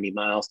or 70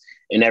 miles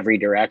in every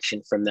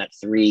direction from that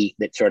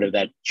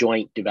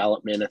joint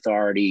development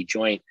authority,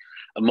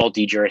 a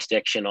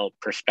multi-jurisdictional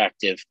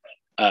perspective,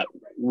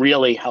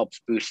 really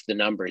helps boost the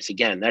numbers.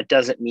 Again, that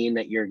doesn't mean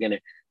that you're going to,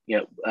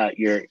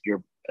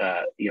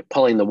 you're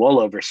pulling the wool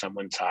over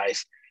someone's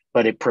eyes,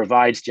 but it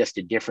provides just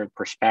a different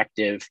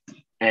perspective.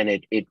 And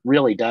it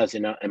really does,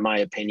 in my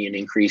opinion,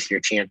 increase your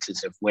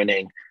chances of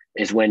winning,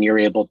 is when you're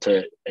able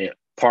to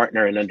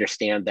partner and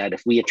understand that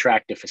if we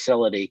attract a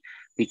facility,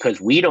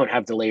 because we don't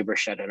have the labor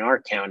shed in our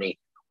county,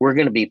 we're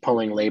going to be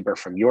pulling labor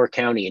from your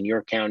county and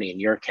your county and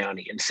your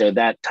county. And so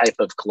that type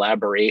of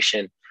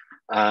collaboration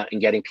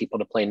and getting people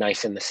to play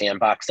nice in the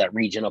sandbox, that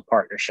regional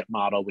partnership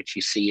model, which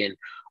you see in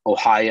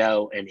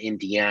Ohio and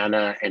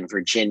Indiana and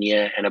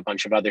Virginia and a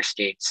bunch of other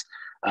states,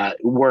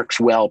 works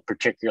well,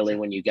 particularly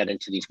when you get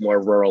into these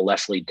more rural,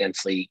 less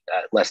dense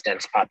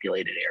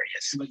populated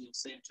areas.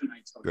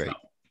 Great.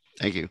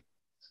 Thank you.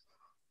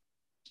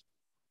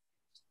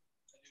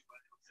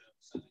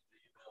 All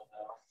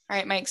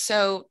right, Mike.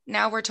 So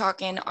now we're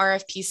talking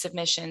RFP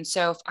submission.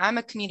 So if I'm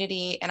a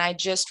community and I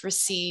just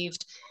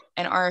received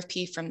an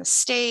RFP from the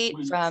state,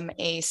 from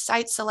a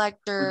site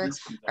selector,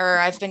 or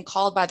I've been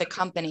called by the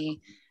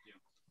company,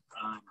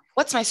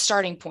 what's my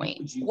starting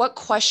point? What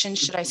questions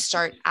should I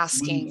start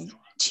asking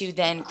to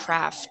then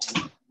craft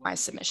my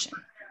submission?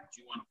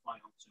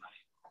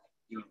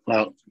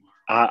 Well,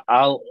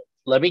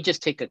 let me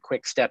just take a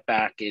quick step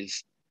back.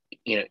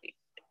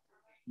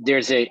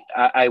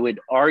 I would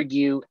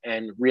argue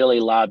and really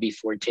lobby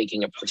for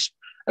taking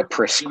a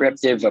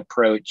prescriptive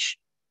approach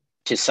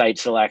to site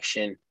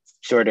selection,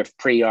 sort of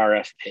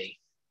pre-RFP.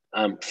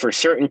 For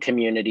certain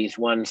communities,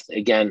 ones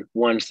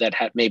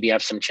that maybe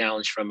have some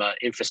challenge from an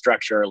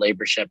infrastructure or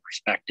labor shed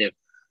perspective,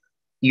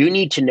 you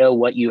need to know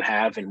what you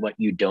have and what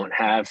you don't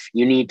have.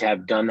 You need to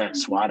have done that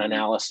SWOT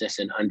analysis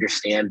and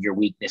understand your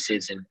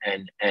weaknesses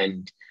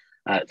and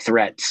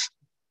threats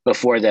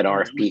before that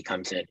RFP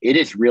comes in. It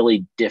is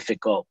really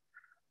difficult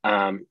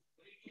to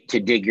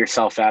dig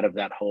yourself out of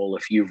that hole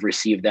if you've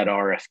received that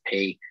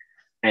RFP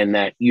and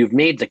that you've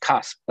made the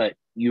cusp, but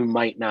you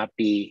might not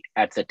be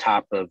at the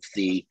top of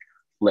the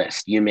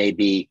list. You may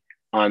be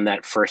on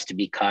that first to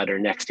be cut or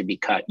next to be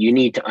cut. You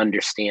need to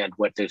understand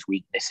what those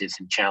weaknesses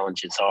and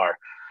challenges are.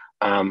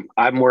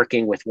 I'm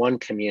working with one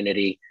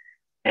community,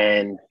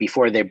 and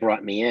before they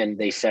brought me in,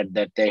 they said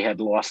that they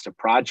had lost a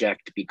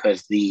project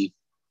because the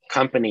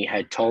company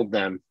had told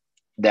them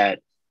that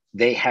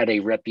they had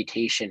a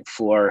reputation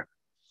for,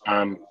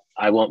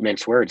 I won't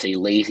mince words, a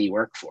lazy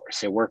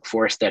workforce, a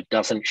workforce that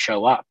doesn't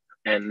show up,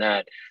 and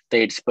that they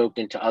had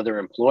spoken to other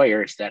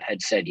employers that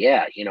had said,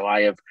 yeah,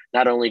 I have,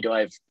 not only do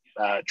I have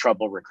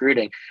trouble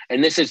recruiting,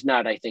 and this is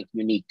not, I think,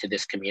 unique to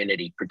this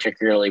community,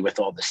 particularly with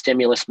all the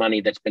stimulus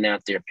money that's been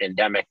out there,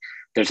 pandemic,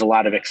 there's a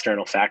lot of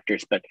external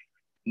factors, but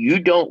you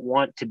don't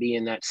want to be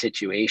in that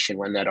situation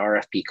when that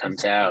RFP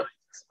comes out.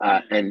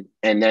 And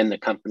then the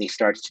company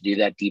starts to do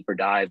that deeper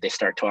dive. They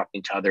start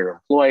talking to other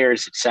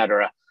employers, et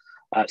cetera.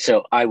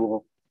 So I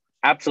will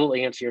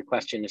absolutely answer your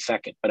question in a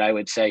second, but I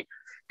would say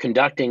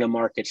conducting a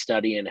market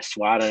study and a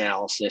SWOT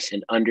analysis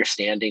and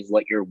understanding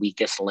what your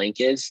weakest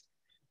link is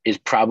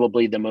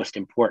probably the most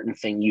important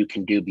thing you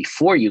can do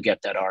before you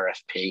get that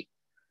RFP.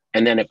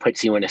 And then it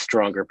puts you in a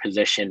stronger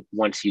position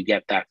once you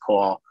get that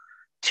call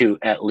to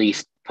at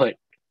least put,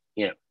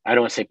 I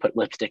don't want to say put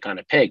lipstick on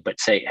a pig, but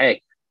say,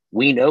 hey,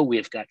 we know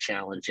we've got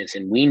challenges,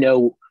 and we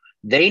know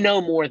they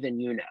know more than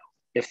you know.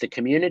 If the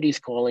community's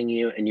calling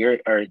you and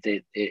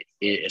the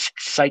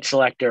site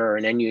selector or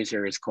an end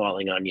user is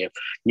calling on you,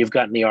 you've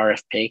gotten the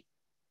RFP,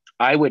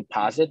 I would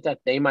posit that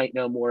they might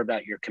know more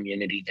about your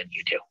community than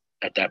you do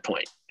at that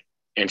point.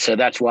 And so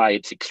that's why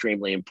it's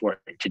extremely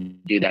important to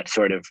do that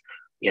sort of,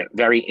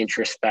 very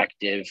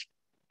introspective,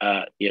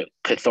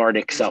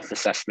 cathartic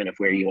self-assessment of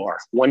where you are.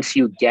 Once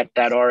you get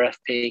that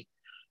RFP,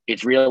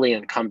 it's really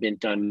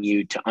incumbent on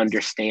you to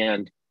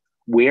understand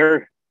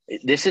where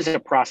this is a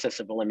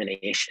process of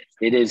elimination.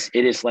 It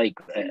is like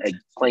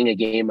playing a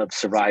game of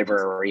Survivor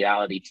or a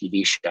reality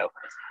TV show.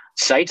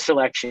 Site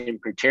selection,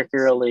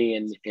 particularly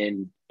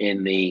in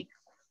the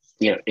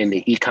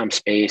e-com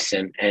space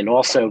and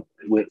also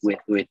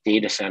with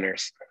data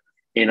centers,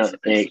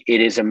 it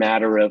is a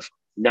matter of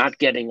not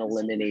getting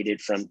eliminated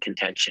from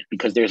contention,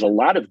 because there's a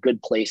lot of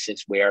good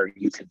places where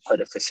you can put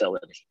a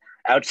facility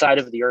outside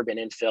of the urban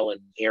infill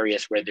and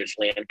areas where there's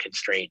land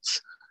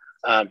constraints.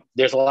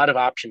 There's a lot of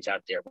options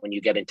out there when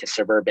you get into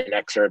suburban,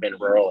 exurban,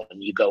 rural,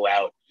 and you go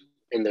out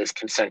in those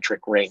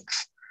concentric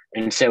rings.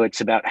 And so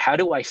it's about, how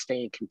do I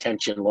stay in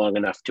contention long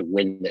enough to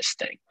win this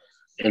thing?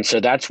 And so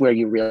that's where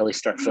you really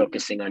start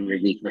focusing on your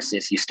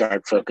weaknesses. You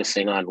start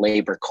focusing on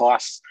labor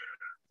costs,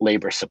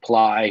 labor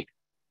supply.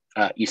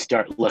 You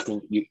start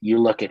looking, you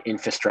look at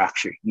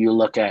infrastructure. You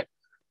look at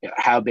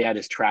how bad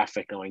is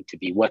traffic going to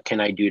be? What can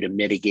I do to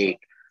mitigate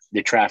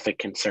the traffic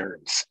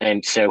concerns?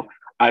 And so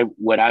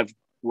what I've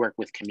worked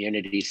with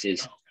communities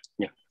is,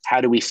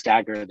 how do we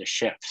stagger the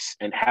shifts,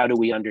 and how do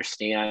we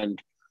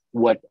understand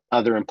what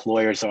other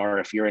employers are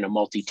if you're in a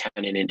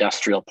multi-tenant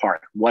industrial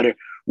park? What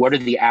are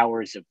the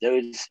hours of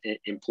those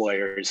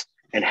employers,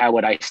 and how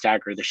would I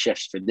stagger the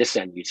shifts for this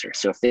end user?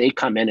 So if they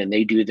come in and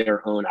they do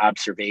their own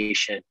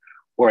observation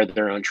or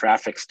their own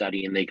traffic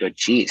study, and they go,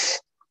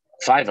 geez,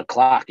 5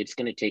 o'clock, it's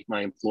going to take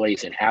my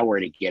employees an hour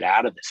to get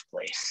out of this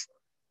place.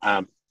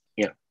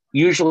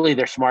 Usually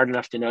they're smart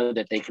enough to know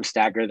that they can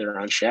stagger their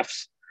own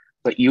shifts,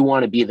 but you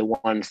want to be the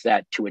ones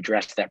that to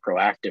address that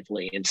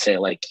proactively and say,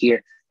 like,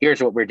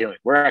 here's what we're doing.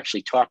 We're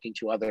actually talking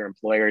to other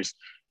employers,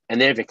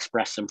 and they've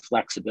expressed some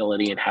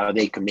flexibility in how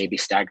they can maybe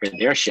stagger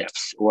their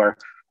shifts, or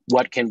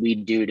what can we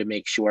do to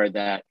make sure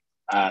that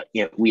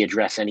we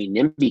address any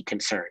NIMBY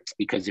concerns?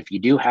 Because if you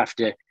do have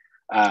to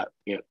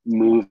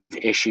move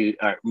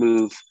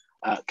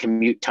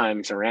commute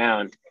times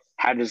around,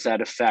 how does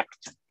that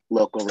affect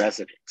local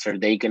residents? Are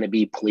they going to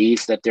be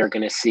pleased that they're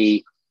going to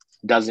see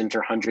dozens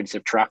or hundreds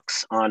of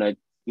trucks on a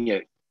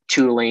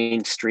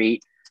 2-lane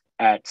street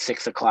at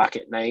 6 o'clock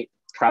at night?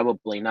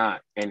 Probably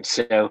not. And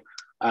so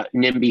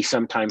NIMBY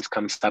sometimes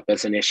comes up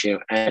as an issue,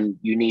 and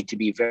you need to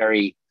be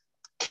very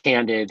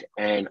candid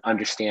and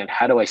understand,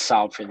 how do I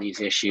solve for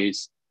these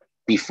issues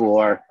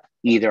before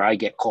either I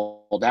get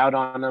called out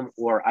on them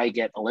or I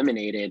get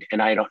eliminated,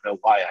 and I don't know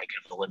why I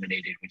get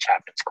eliminated, which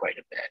happens quite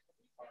a bit.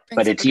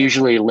 But it's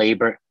usually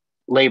labor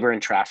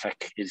and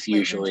traffic is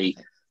usually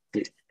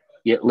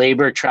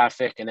labor,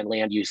 traffic, and then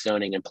land use,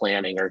 zoning, and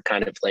planning are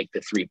kind of like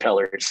the 3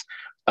 pillars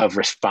of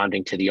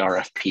responding to the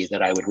RFP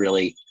that I would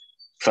really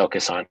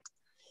focus on.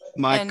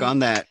 Mike, on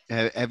that,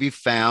 have you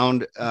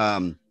found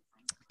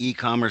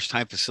e-commerce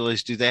type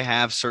facilities, do they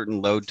have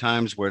certain load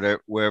times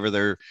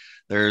wherever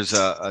there's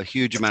a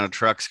huge amount of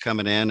trucks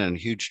coming in and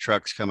huge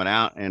trucks coming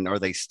out, and are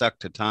they stuck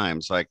to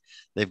times? Like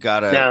they've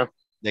got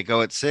they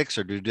go at 6,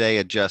 or do they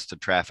adjust to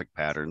traffic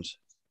patterns?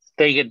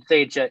 They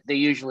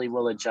usually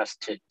will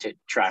adjust to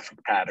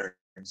traffic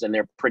patterns, and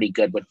they're pretty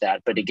good with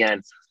that. But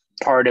again,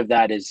 part of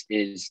that is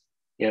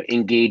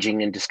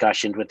engaging in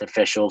discussions with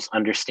officials,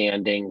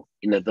 understanding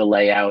the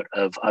layout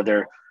of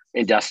other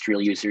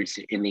industrial users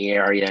in the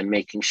area, and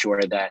making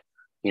sure that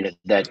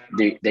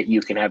that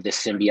you can have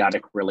this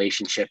symbiotic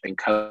relationship and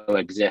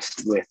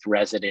coexist with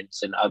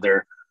residents and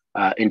other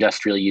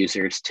industrial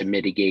users to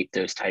mitigate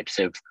those types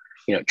of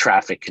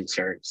traffic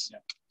conceres.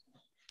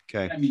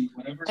 Okay.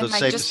 So it's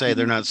safe to say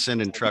they're not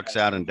sending trucks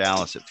out in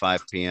Dallas at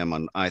 5 p.m.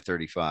 on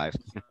I-35.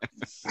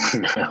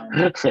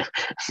 No,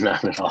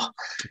 not at all.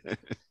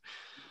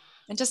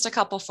 And just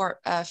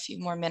a few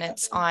more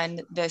minutes on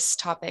this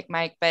topic,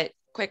 Mike, but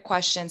quick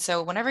question.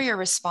 So whenever you're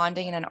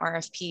responding in an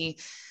RFP,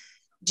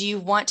 do you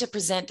want to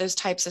present those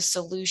types of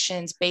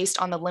solutions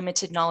based on the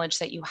limited knowledge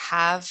that you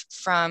have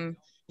from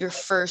your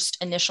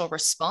first initial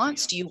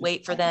response? Do you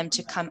wait for them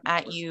to come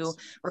at you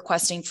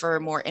requesting for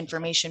more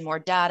information, more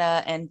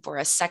data, and for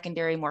a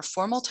secondary, more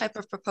formal type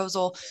of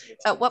proposal?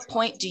 At what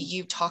point do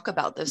you talk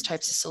about those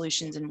types of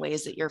solutions in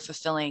ways that you're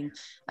fulfilling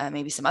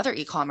maybe some other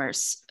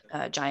e-commerce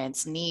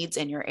giants' needs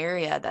in your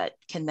area that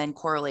can then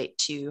correlate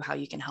to how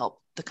you can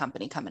help the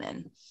company coming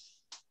in?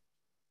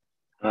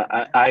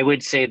 I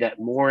would say that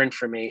more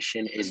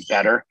information is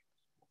better.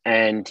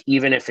 And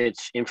even if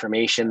it's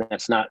information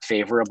that's not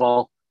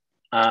favorable,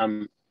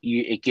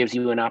 it gives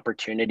you an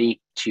opportunity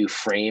to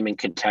frame and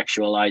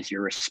contextualize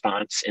your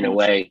response in a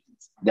way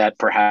that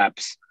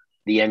perhaps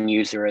the end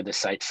user or the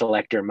site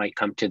selector might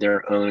come to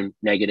their own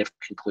negative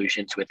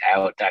conclusions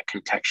without that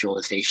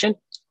contextualization.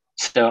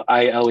 So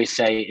I always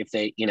say, if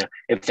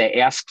they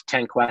ask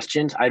 10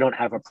 questions, I don't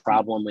have a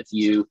problem with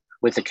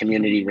the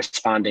community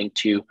responding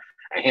to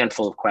a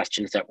handful of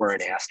questions that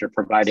weren't asked or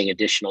providing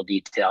additional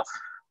detail,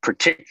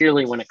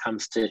 particularly when it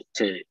comes to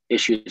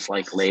issues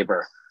like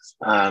labor.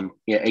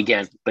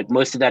 Again, but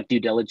most of that due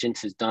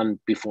diligence is done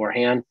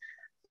beforehand.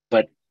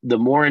 But the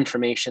more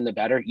information, the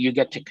better. You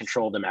get to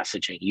control the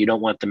messaging. You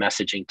don't want the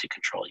messaging to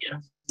control you.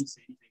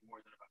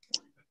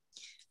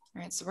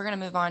 All right, so we're going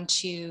to move on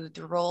to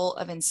the role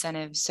of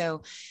incentives.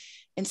 So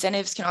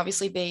incentives can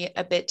obviously be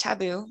a bit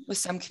taboo with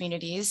some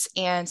communities,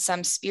 and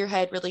some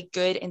spearhead really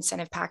good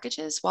incentive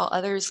packages, while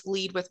others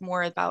lead with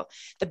more about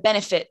the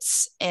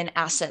benefits and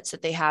assets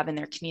that they have in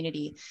their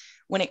community.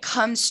 When it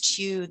comes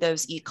to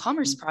those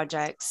e-commerce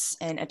projects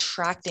and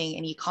attracting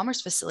an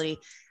e-commerce facility,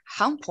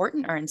 how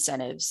important are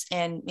incentives,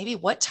 and maybe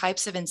what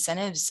types of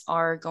incentives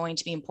are going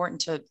to be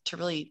important to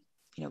really,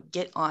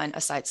 get on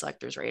a site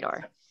selector's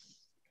radar?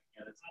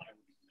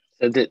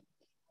 So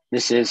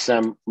this is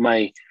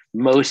my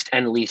most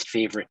and least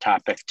favorite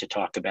topic to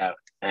talk about,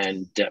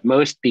 and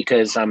most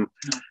because I'm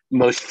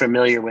most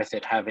familiar with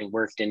it, having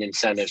worked in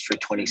incentives for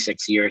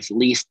 26 years,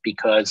 least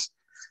because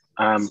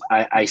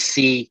I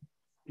see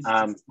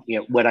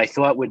what I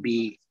thought would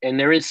be, and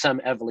there is some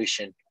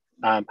evolution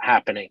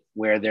happening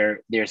where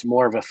there's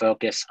more of a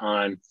focus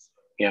on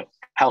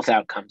health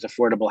outcomes,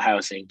 affordable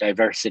housing,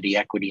 diversity,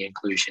 equity,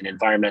 inclusion,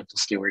 environmental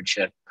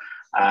stewardship,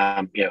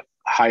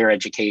 higher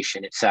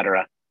education, et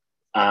cetera.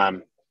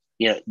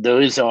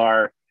 Those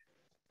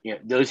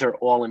are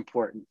all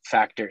important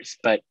factors,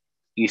 but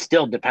you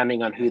still,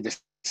 depending on who the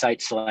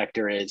site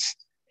selector is,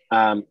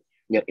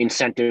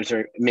 incentives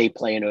may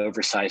play an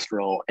oversized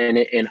role.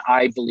 And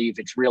I believe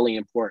it's really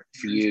important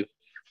for you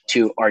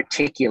to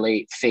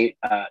articulate,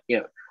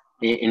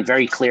 in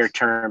very clear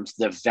terms,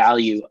 the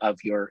value of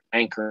your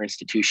anchor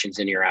institutions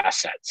and your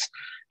assets.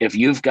 If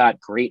you've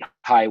got great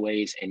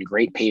highways and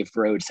great paved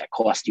roads that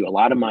cost you a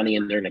lot of money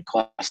and they're going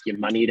to cost you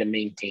money to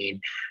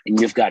maintain,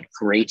 and you've got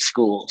great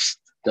schools,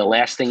 the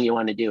last thing you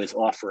want to do is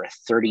offer a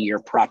 30-year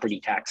property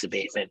tax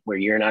abatement where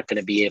you're not going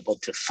to be able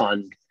to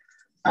fund,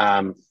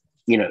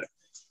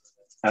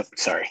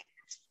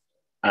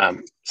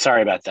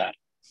 sorry about that.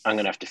 I'm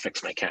going to have to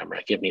fix my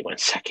camera. Give me 1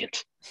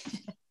 second.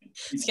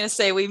 I was going to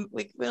say, we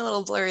went a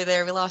little blurry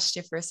there. We lost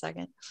you for a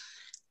second.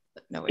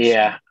 But no issue.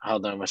 Yeah,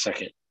 hold on 1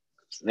 second.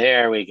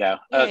 There we go.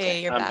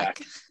 Okay, you're I'm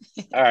back.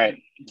 All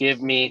right,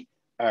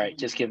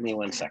 just give me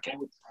 1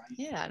 second.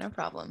 Yeah, no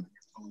problem.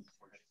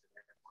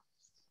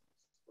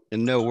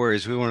 And no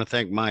worries. We want to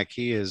thank Mike.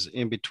 He is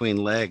in between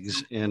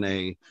legs in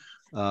a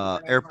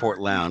airport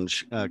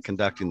lounge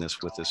conducting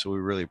this with us. So we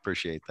really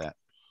appreciate that.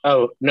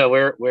 Oh, no, we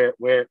are.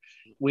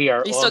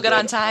 Are you still good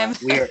on time?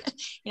 We are.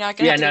 You're not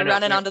going to have to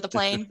run onto the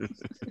plane.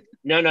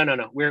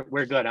 No.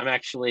 We're good.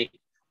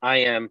 I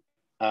am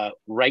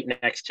right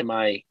next to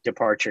my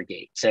departure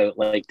gate. So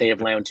they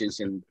have lounges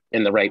in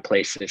the right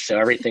places. So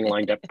everything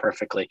lined up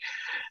perfectly.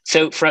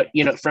 So from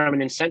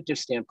an incentive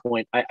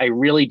standpoint, I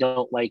really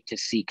don't like to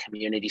see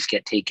communities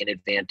get taken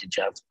advantage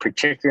of,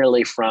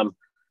 particularly from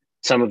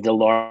some of the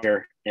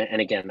larger, and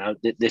again,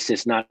 this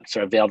is not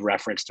sort of veiled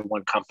reference to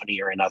one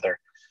company or another,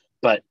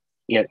 but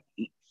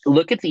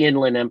look at the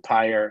Inland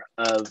Empire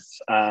of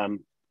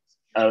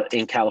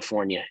in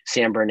California,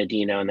 San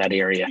Bernardino, in that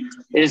area.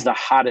 It is the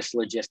hottest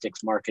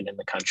logistics market in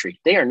the country.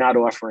 They are not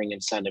offering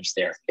incentives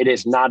there. It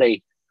is not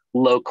a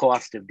low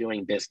cost of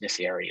doing business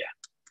area,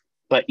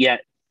 but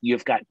yet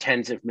you've got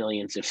tens of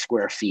millions of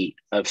square feet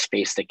of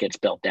space that gets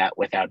built out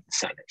without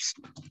incentives.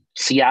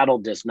 Seattle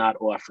does not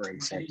offer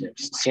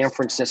incentives. San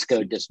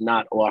Francisco does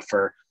not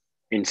offer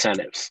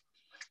incentives,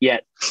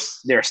 yet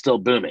they're still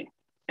booming,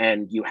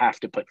 and you have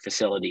to put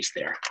facilities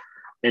there.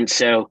 And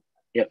so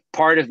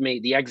part of me,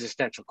 the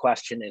existential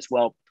question is,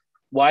 well,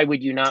 why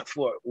would you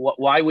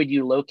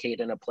locate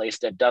in a place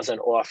that doesn't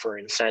offer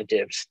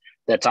incentives,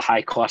 that's a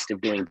high cost of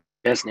doing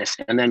business,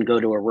 and then go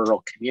to a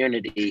rural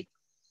community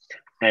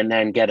and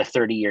then get a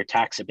 30-year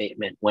tax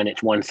abatement when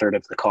it's 1/3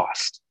 of the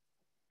cost?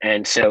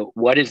 And so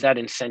what is that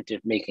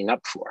incentive making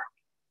up for?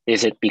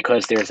 Is it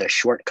because there's a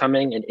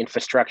shortcoming in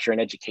infrastructure and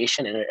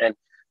education? And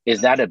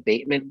is that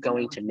abatement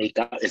going to make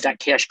up, is that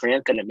cash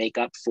grant going to make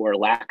up for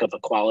lack of a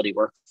quality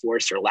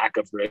workforce or lack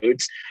of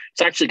roads?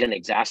 It's actually going to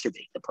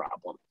exacerbate the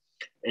problem.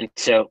 And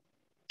so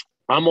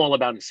I'm all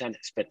about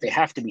incentives, but they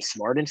have to be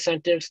smart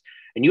incentives.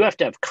 and you have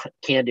to have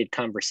candid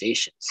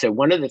conversations. So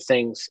one of the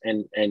things,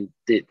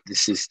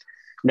 this is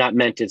not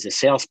meant as a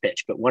sales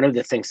pitch, but one of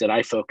the things that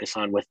I focus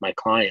on with my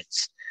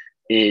clients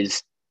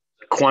is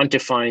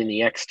quantifying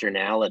the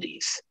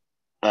externalities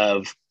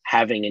of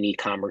having an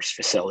e-commerce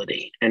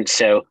facility. And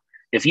so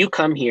if you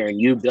come here and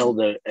you build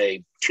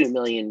a 2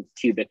 million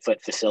cubic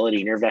foot facility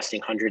and you're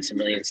investing hundreds of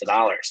millions of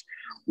dollars,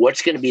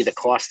 what's going to be the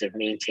cost of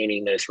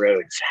maintaining those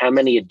roads? How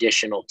many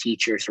additional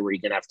teachers are we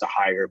going to have to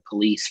hire,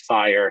 police,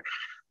 fire,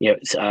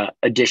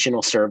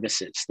 additional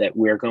services that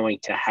we're going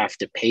to have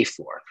to pay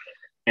for?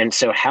 And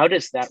so how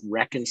does that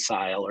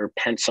reconcile or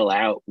pencil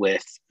out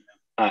with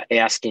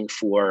asking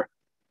for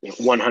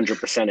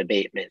 100%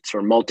 abatements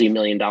or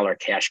multi-million-dollar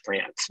cash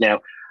grants? Now,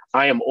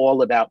 I am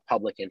all about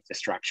public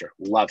infrastructure.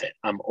 Love it.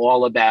 I'm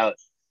all about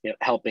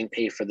helping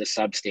pay for the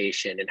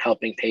substation and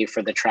helping pay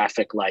for the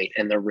traffic light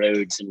and the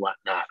roads and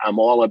whatnot. I'm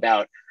all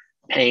about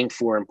paying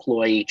for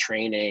employee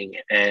training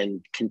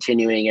and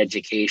continuing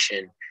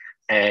education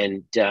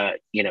and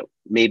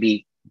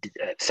maybe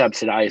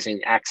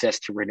subsidizing access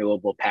to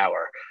renewable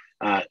power.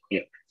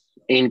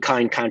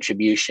 In-kind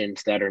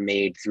contributions that are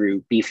made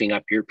through beefing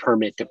up your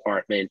permit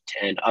department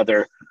and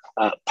other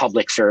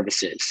public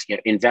services,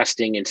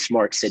 investing in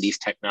smart cities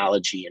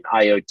technology and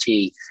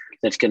IoT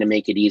that's going to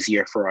make it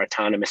easier for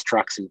autonomous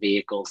trucks and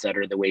vehicles that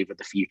are the wave of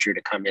the future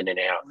to come in and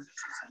out.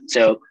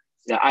 So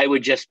I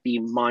would just be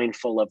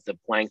mindful of the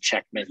blank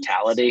check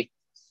mentality.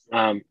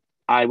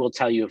 I will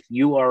tell you, if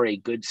you are a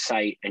good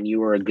site and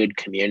you are a good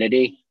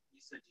community,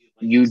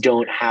 you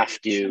don't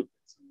have to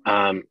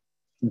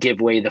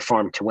give away the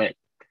farm to win.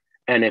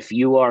 And if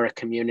you are a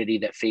community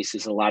that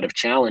faces a lot of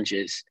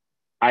challenges,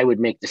 I would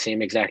make the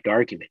same exact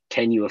argument.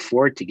 Can you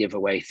afford to give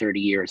away 30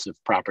 years of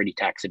property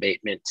tax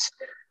abatements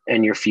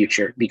in your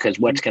future? Because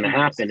what's going to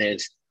happen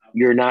is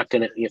you're not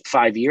going to,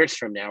 5 years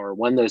from now, or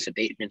when those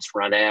abatements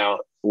run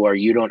out, or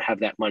you don't have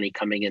that money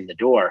coming in the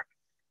door,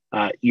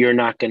 you're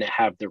not going to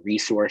have the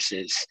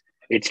resources.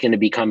 It's going to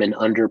become an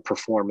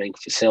underperforming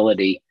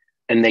facility.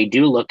 And they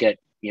do look at,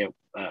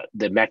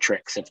 the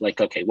metrics of like,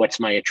 okay, what's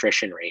my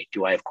attrition rate?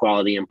 Do I have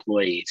quality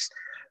employees?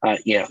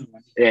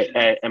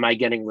 Am I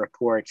getting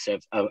reports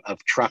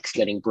of trucks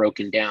getting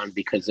broken down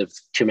because of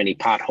too many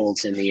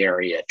potholes in the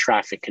area,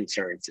 traffic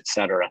concerns, et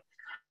cetera?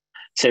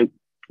 So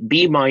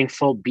be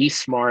mindful, be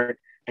smart,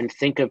 and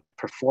think of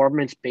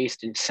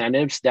performance-based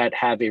incentives that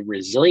have a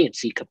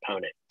resiliency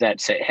component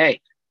that say,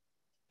 hey,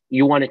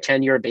 you want a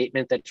 10-year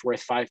abatement that's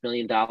worth $5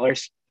 million?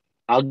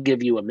 I'll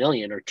give you $1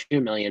 million or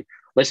 $2 million.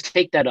 Let's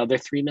take that other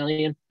 $3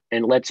 million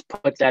and let's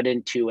put that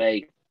into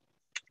a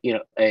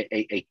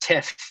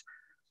TIF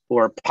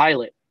or a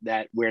pilot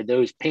that where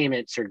those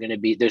payments are going to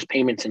be, those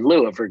payments in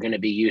lieu of are going to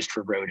be used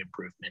for road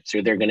improvements,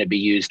 or they're going to be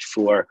used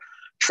for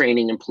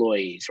training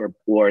employees,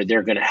 or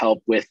they're going to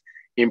help with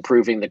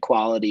improving the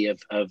quality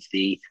of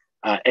the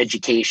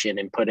education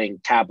and putting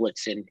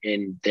tablets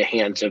in the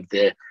hands of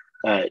the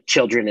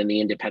children in the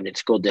independent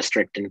school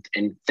district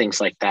and things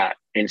like that.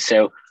 And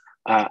so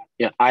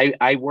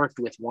I worked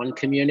with one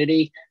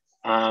community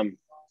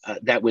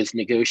that was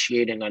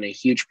negotiating on a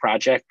huge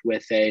project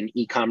with an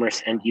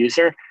e-commerce end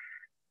user.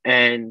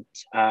 And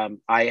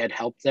I had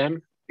helped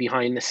them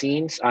behind the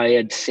scenes. I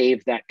had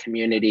saved that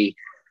community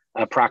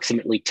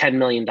approximately $10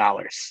 million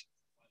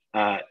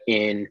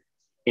in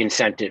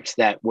incentives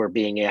that were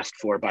being asked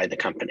for by the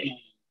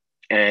company.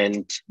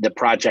 And the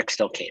project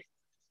still came.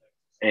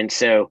 And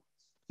so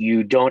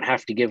you don't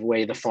have to give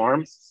away the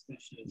farm.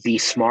 Be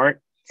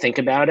smart, think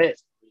about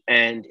it.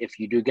 And if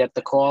you do get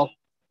the call,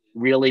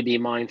 really be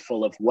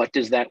mindful of what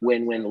does that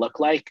win-win look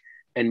like,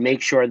 and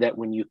make sure that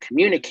when you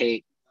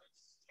communicate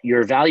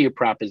your value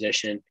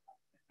proposition,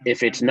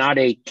 if it's not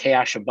a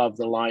cash above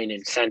the line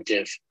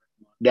incentive,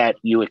 that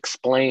you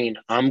explain,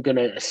 I'm going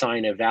to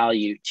assign a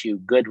value to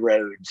good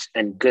roads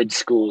and good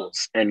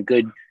schools and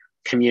good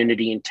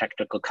community and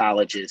technical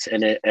colleges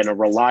and a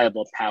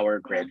reliable power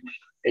grid,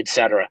 et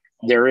cetera.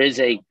 There is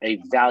a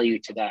value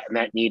to that, and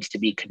that needs to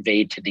be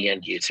conveyed to the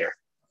end user.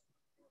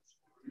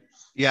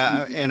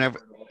 Yeah, and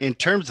in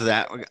terms of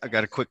that, I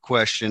got a quick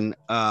question.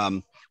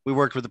 We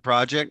worked with the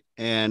project,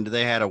 and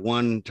they had a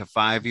 1 to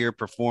 5 year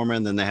performer,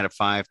 and then they had a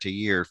 5 to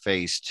year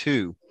phase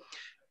 2.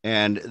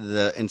 And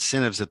the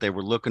incentives that they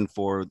were looking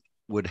for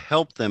would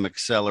help them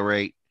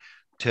accelerate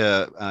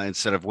to,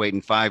 instead of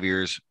waiting 5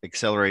 years,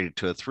 accelerate it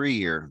to a 3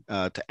 year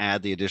to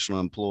add the additional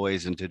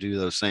employees and to do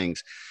those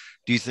things.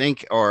 Do you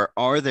think, or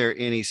are there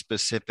any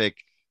specific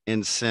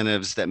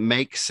incentives that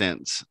make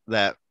sense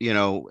that,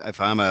 if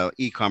I'm a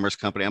e-commerce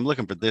company, I'm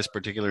looking for this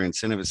particular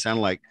incentive? It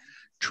sounded like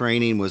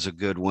training was a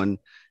good one.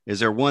 Is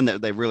there one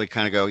that they really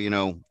kind of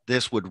go,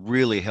 this would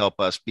really help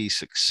us be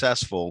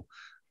successful,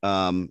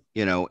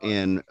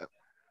 in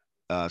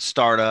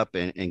startup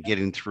and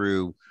getting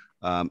through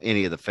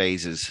any of the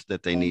phases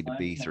that they need to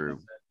be through?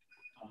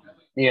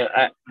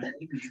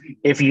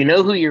 If you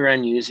know who your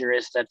end user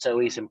is, that's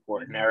always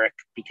important, Eric,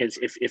 because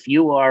if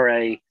you are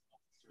a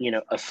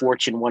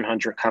Fortune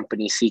 100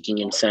 company seeking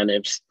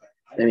incentives,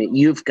 I mean,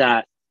 you've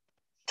got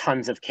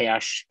tons of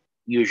cash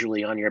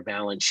usually on your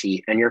balance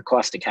sheet, and your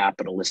cost of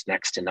capital is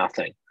next to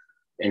nothing.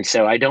 And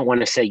so I don't want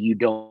to say you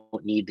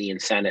don't need the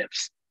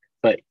incentives,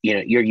 but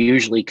you're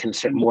usually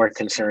more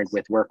concerned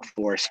with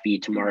workforce,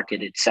 speed to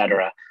market, et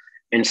cetera.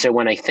 And so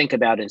when I think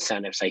about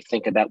incentives, I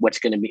think about what's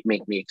going to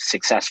make me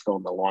successful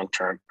in the long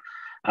term.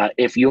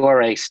 If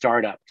you're a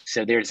startup,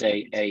 so there's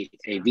a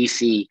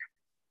VC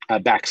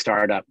backed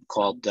startup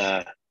called,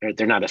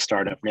 they're not a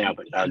startup now,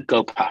 but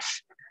GoPuff.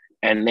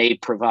 And they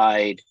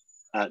provide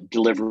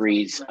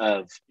deliveries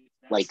of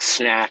like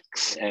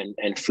snacks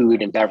and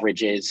food and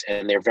beverages,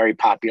 and they're very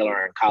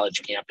popular on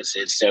college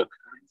campuses. So,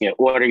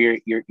 order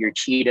your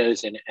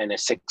Cheetos and a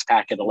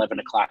 6-pack at 11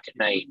 o'clock at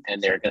night,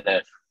 and they're going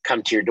to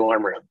come to your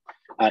dorm room.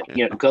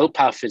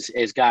 GoPuff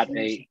has got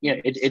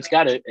it's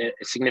got a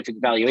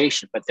significant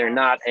valuation, but they're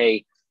not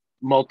a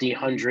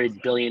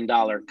multi-$100 billion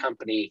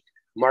company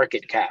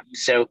market cap.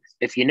 So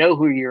if you know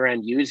who your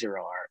end user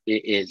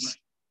is,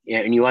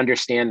 and you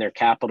understand their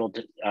capital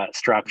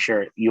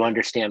structure, you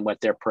understand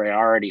what their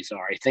priorities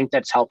are. I think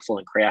that's helpful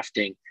in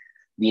crafting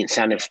the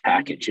incentives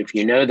package. If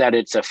you know that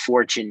it's a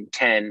Fortune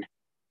 10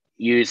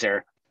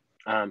 user,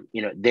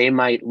 they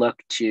might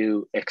look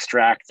to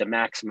extract the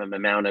maximum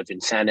amount of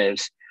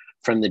incentives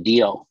from the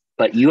deal,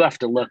 but you have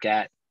to look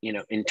at,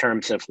 in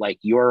terms of like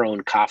your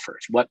own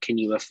coffers, what can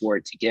you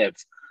afford to give?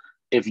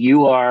 If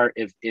you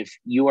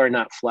are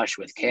not flush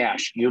with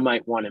cash, you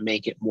might want to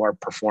make it more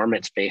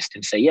performance based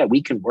and say, yeah,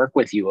 we can work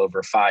with you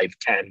over 5,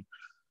 10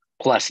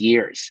 plus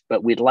years,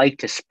 but we'd like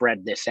to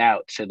spread this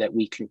out so that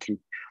we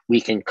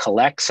can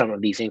collect some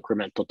of these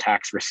incremental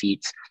tax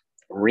receipts,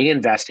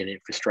 reinvest in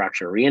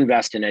infrastructure,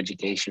 reinvest in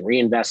education,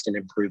 reinvest in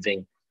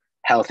improving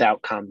health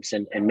outcomes,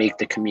 and make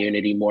the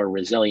community more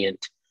resilient,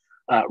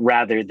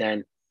 rather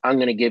than I'm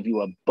going to give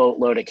you a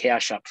boatload of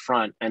cash up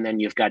front, and then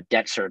you've got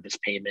debt service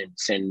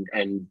payments and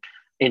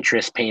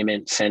interest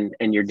payments, and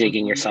you're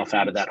digging yourself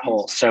out of that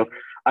hole. So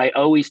I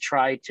always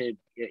try to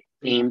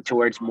aim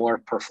towards more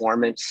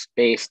performance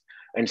based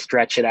and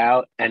stretch it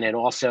out. And then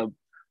also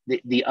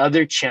the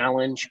other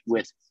challenge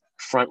with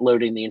front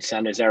loading the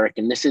incentives, Eric,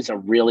 and this is a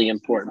really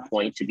important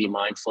point to be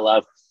mindful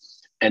of,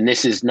 and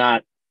it's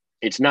not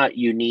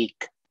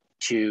unique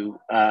to,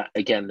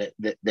 again,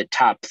 the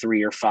top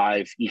 3 or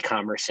 5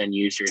 e-commerce end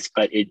users,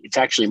 but it's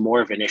actually more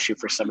of an issue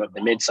for some of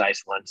the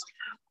mid-sized ones,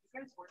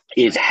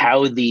 is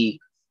how the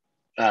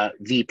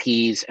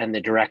VPs and the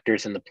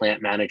directors and the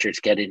plant managers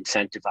get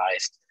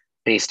incentivized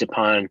based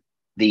upon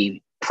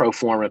the pro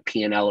forma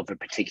P&L of a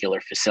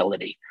particular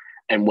facility.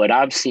 And what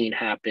I've seen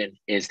happen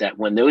is that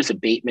when those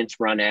abatements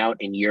run out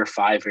in year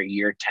 5 or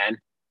year 10,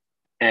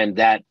 and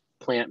that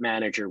plant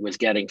manager was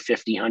getting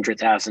 $50,000,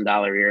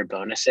 $100,000 a year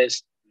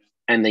bonuses,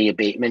 and the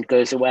abatement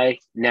goes away,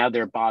 now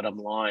their bottom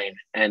line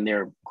and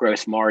their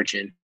gross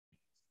margin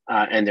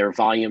and their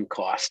volume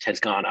cost has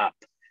gone up.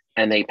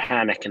 And they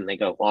panic and they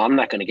go, well, I'm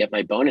not going to get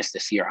my bonus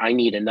this year. I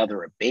need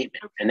another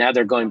abatement. And now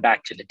they're going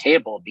back to the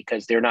table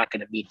because they're not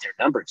going to meet their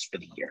numbers for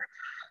the year.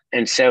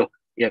 And so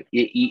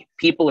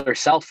people are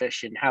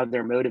selfish in how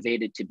they're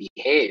motivated to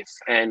behave.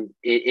 And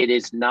it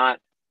is not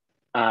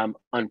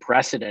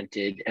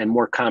unprecedented and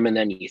more common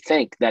than you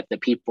think that the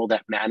people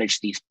that manage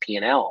these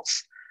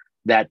P&Ls,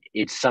 that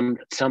it's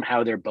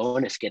somehow their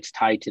bonus gets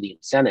tied to the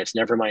incentives,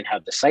 never mind how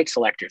the site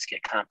selectors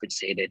get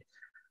compensated.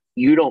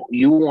 You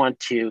want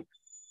to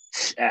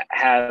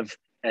have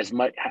as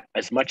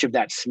much of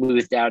that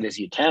smoothed out as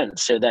you can,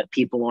 so that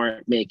people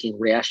aren't making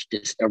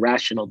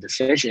irrational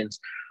decisions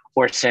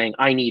or saying,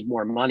 I need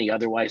more money,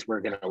 otherwise we're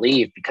going to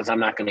leave because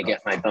I'm not going to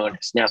get my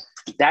bonus. Now,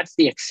 that's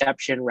the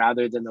exception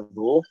rather than the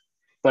rule,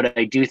 but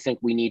I do think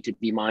we need to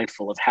be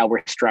mindful of how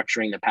we're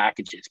structuring the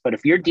packages. But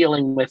if you're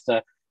dealing with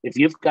if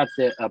you've got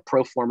a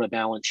pro forma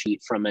balance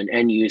sheet from an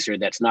end user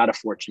that's not a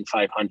Fortune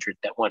 500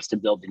 that wants to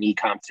build an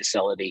e-com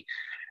facility,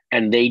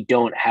 and they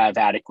don't have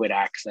adequate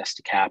access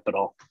to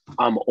capital,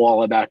 I'm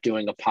all about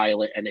doing a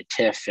pilot and a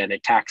TIF and a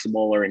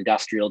taxable or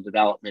industrial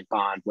development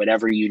bond,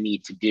 whatever you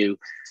need to do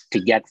to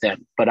get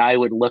them. But I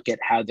would look at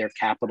how their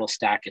capital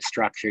stack is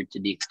structured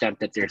to the extent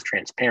that there's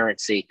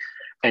transparency,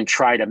 and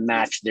try to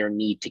match their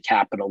need to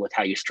capital with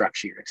how you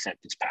structure your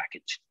incentives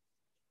package.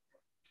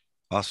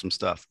 Awesome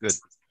stuff. Good.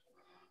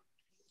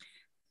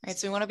 All right,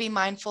 so we want to be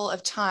mindful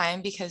of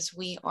time because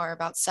we are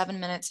about 7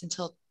 minutes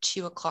until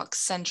 2 o'clock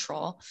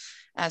Central.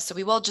 So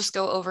we will just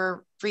go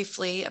over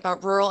briefly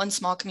about rural and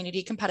small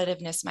community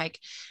competitiveness, Mike.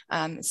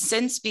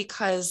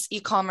 Because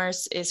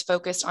e-commerce is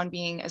focused on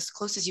being as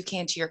close as you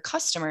can to your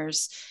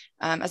customers,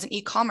 as an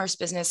e-commerce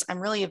business, I'm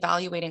really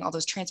evaluating all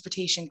those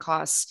transportation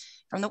costs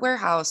from the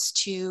warehouse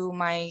to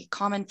my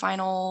common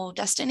final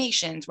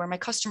destinations where my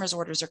customers'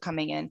 orders are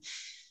coming in.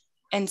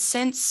 And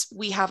since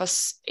we have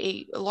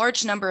a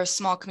large number of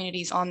small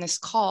communities on this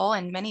call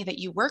and many that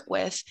you work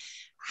with,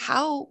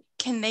 how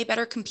can they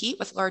better compete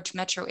with large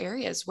metro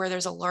areas where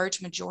there's a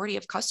large majority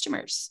of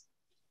customers?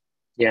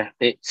 Yeah,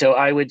 so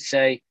I would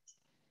say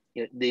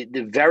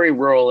the very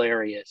rural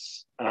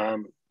areas,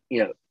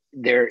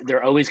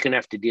 they're always going to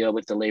have to deal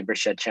with the labor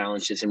shed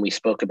challenges. And we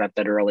spoke about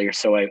that earlier,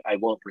 so I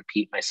won't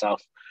repeat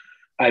myself.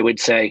 I would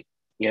say,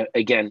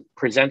 again,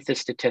 present the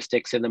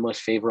statistics in the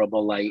most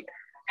favorable light.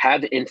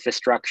 Have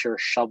infrastructure,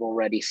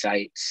 shovel-ready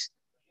sites,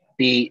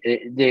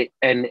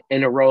 And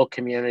in a rural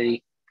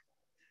community,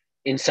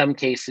 in some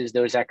cases,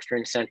 those extra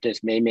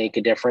incentives may make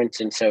a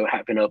difference. And so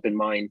have an open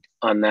mind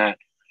on that.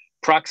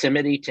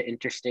 Proximity to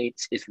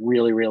interstates is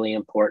really, really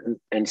important.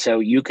 And so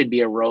you could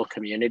be a rural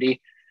community,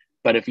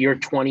 but if you're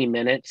 20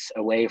 minutes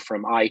away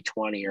from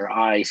I-20 or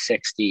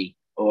I-60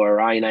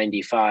 or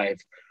I-95,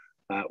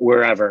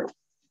 wherever,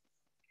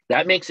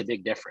 that makes a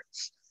big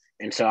difference.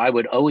 And so I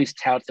would always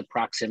tout the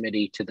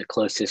proximity to the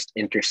closest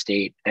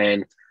interstate,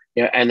 and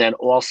then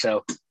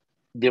also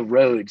the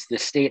roads, the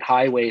state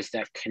highways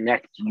that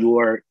connect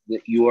your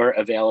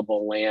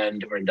available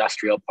land or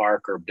industrial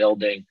park or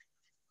building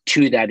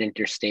to that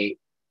interstate.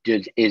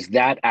 Is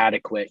that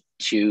adequate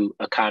to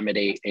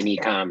accommodate an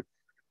e-com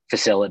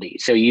facility?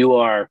 So you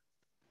are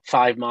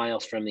 5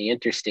 miles from the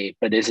interstate,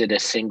 but is it a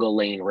single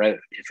lane road?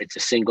 If it's a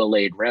single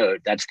lane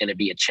road, that's going to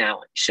be a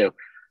challenge. So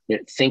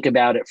think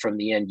about it from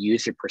the end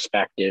user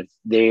perspective.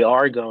 They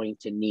are going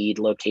to need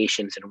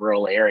locations in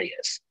rural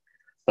areas.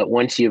 But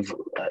once you've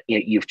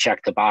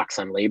checked the box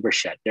on labor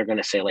shed, they're going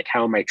to say, like,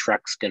 how are my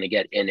trucks going to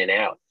get in and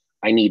out?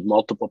 I need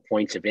multiple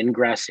points of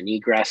ingress and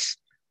egress.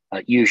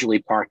 Usually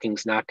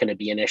parking's not going to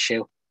be an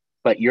issue,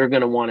 but you're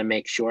going to want to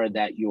make sure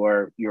that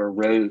your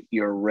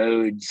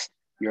roads,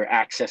 your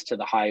access to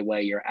the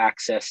highway, your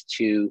access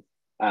to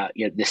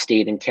the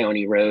state and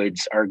county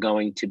roads are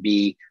going to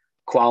be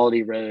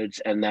quality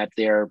roads, and that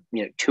they're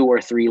 2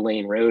 or 3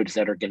 lane roads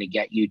that are going to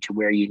get you to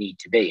where you need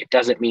to be. It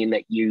doesn't mean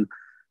that you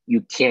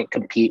can't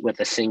compete with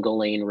a single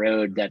lane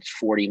road that's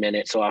 40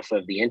 minutes off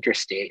of the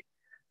interstate,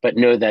 but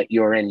know that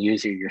your end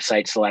user, your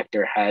site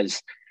selector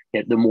has,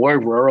 the more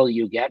rural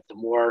you get, the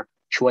more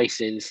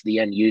choices the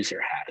end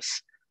user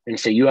has. And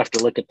so you have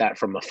to look at that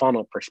from a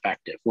funnel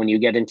perspective. When you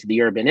get into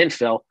the urban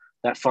infill,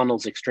 that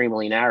funnel's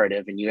extremely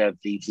narrative, and you have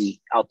the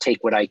I'll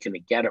take what I can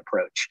get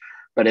approach.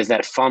 But as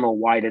that funnel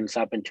widens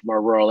up into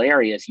more rural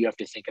areas, you have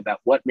to think about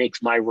what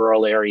makes my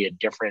rural area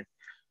different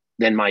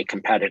than my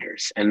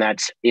competitors. And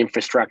that's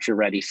infrastructure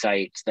ready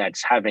sites,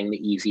 that's having the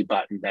easy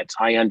button, that's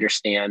I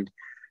understand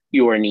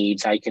your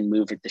needs, I can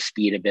move at the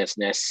speed of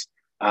business.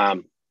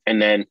 And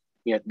then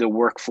the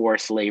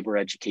workforce labor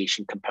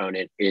education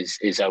component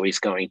is always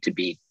going to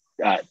be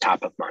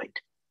top of mind.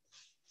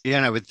 Yeah,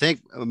 and I would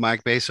think,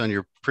 Mike, based on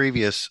your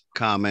previous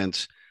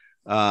comments,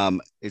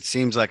 it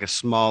seems like a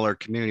smaller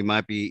community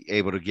might be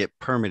able to get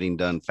permitting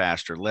done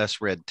faster,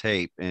 less red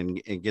tape,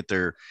 and get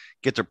their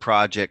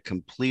project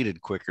completed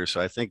quicker.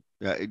 So I think,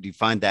 do you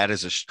find that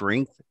as a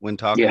strength when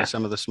talking to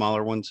some of the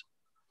smaller ones?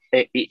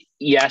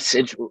 Yes,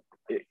 it's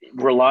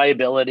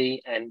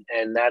reliability and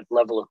that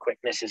level of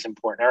quickness is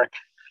important, Eric.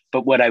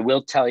 But what I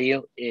will tell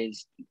you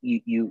is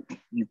you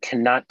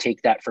cannot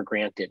take that for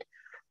granted.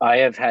 I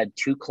have had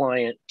two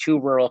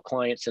rural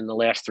clients in the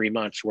last 3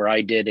 months where I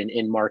did an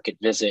in-market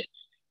visit,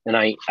 and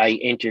I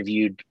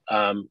interviewed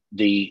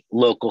the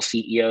local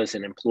CEOs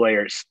and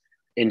employers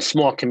in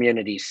small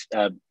communities,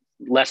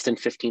 less than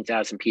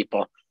 15,000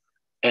 people.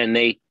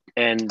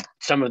 And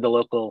some of the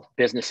local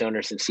business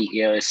owners and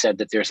CEOs said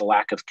that there's a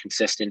lack of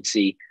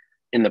consistency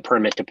in the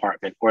permit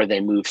department, or they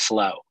move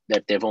slow,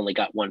 that they've only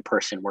got one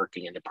person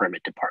working in the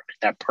permit department.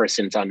 That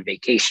person's on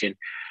vacation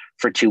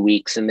for 2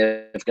 weeks, and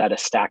they've got a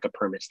stack of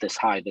permits this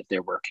high that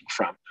they're working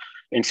from.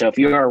 And so if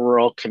you're a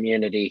rural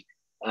community,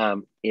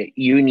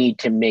 you need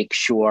to make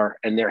sure,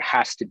 and there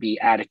has to be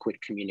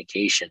adequate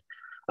communication.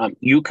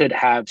 You could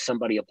have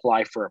somebody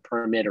apply for a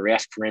permit or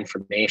ask for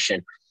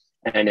information,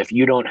 and if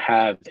you don't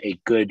have a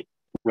good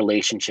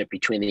relationship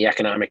between the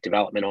economic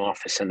development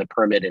office and the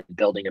permit and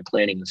building and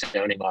planning and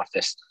zoning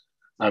office,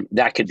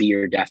 that could be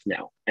your death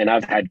knell. And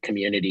I've had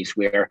communities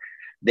where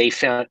they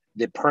found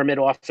the permit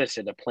office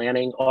or the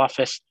planning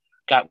office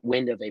got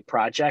wind of a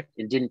project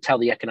and didn't tell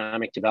the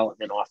economic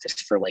development office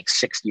for like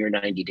 60 or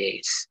 90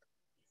 days.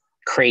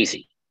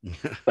 Crazy,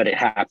 but it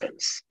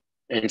happens.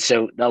 And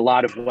so a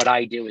lot of what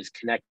I do is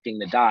connecting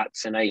the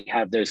dots, and I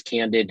have those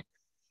candid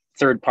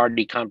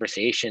third-party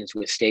conversations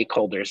with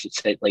stakeholders that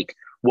say, like,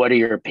 what are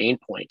your pain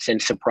points?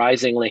 And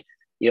surprisingly,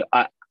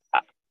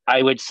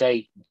 I would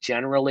say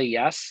generally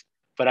yes,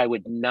 but I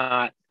would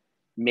not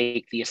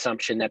make the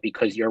assumption that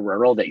because you're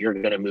rural that you're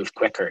going to move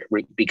quicker,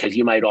 because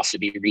you might also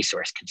be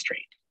resource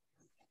constrained.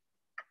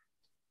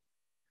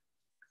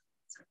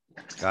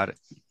 Got it.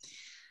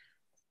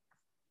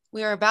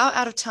 We are about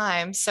out of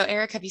time. So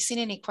Eric, have you seen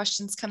any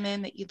questions come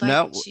in that you'd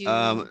like to?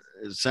 No,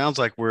 it sounds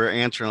like we're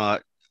answering a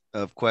lot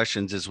of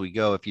questions as we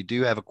go. If you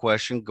do have a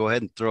question, go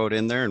ahead and throw it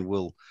in there, and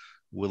we'll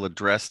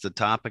address the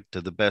topic to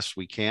the best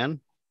we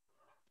can.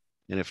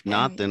 And if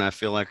not, then I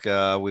feel like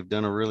we've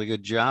done a really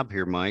good job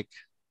here, Mike.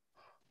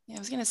 Yeah, I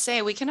was going to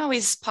say, we can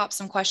always pop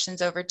some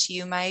questions over to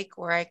you, Mike,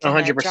 or I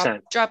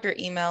can drop your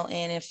email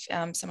in if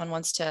someone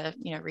wants to,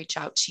 reach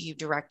out to you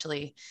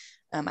directly.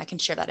 I can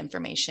share that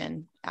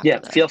information.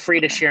 Feel free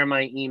to share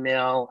my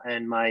email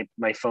and my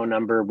phone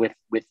number with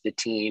the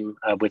team,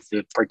 with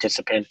the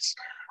participants,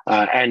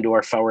 and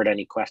or forward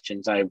any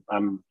questions.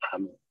 I'm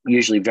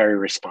usually very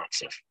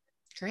responsive.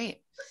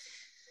 Great.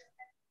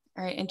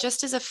 All right. And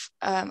just as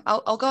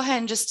I'll go ahead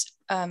and just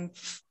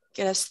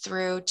get us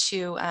through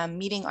to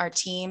meeting our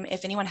team.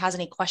 If anyone has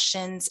any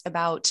questions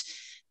about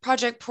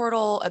project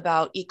portal,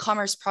 about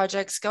e-commerce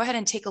projects, go ahead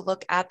and take a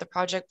look at the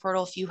project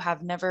portal. If you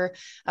have never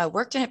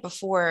worked in it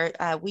before,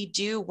 we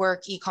do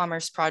work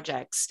e-commerce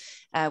projects.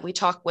 We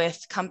talk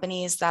with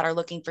companies that are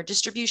looking for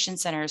distribution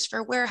centers,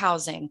 for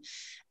warehousing,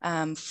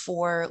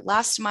 for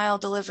last mile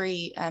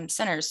delivery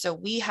centers. So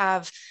we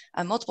have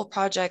multiple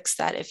projects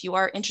that if you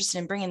are interested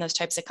in bringing those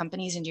types of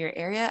companies into your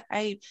area,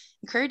 I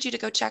encourage you to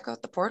go check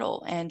out the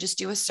portal and just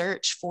do a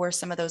search for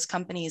some of those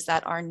companies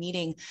that are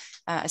needing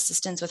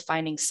assistance with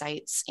finding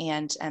sites.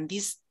 And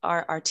these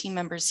are our team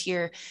members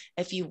here.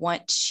 If you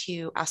want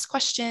to ask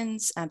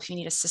questions, if you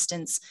need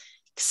assistance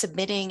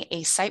submitting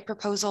a site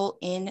proposal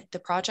in the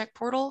project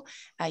portal,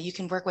 you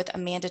can work with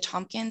Amanda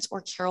Tompkins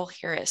or Carol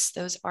Harris.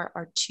 Those are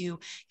our two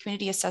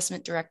community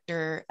assessment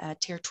director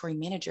territory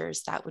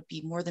managers that would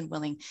be more than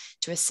willing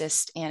to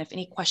assist. And if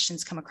any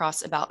questions come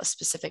across about a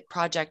specific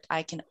project,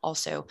 I can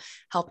also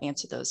help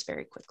answer those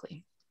very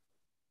quickly.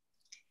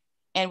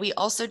 And we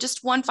also,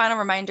 just one final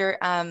reminder,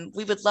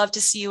 we would love to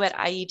see you at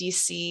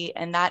IEDC,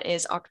 and that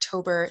is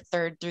October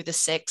 3rd through the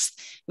 6th.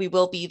 We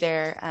will be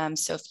there.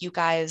 So if you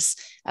guys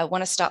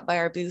want to stop by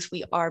our booth,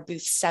 we are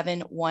booth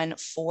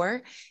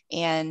 714,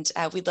 and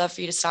we'd love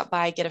for you to stop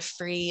by, get a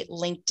free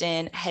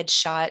LinkedIn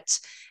headshot.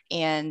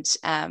 And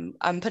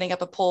I'm putting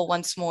up a poll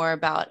once more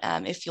about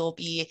if you'll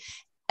be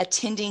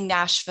attending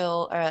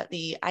Nashville,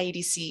 the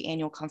IEDC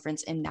annual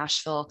conference in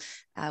Nashville.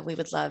 We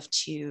would love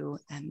to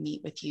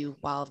meet with you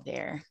while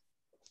there.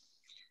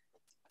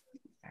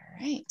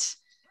 All right.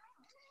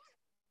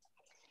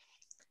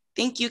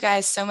 Thank you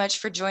guys so much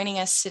for joining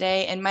us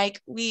today. And Mike,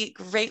 we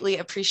greatly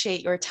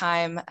appreciate your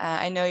time.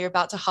 I know you're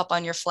about to hop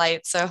on your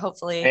flight, so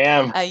hopefully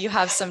you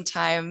have some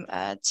time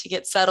to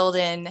get settled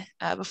in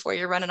before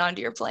you're running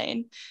onto your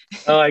plane.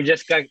 Oh,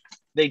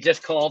 they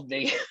just called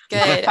me.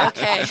 Good.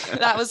 Okay.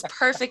 That was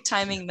perfect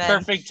timing then.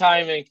 Perfect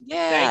timing.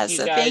 Yeah. Thank you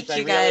so guys. thank you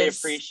I guys. really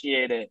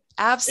appreciate it.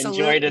 Absolutely.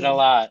 Enjoyed it a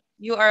lot.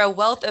 You are a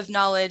wealth of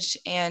knowledge,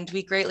 and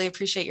we greatly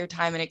appreciate your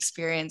time and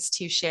experience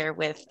to share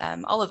with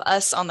all of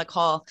us on the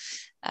call.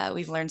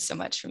 We've learned so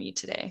much from you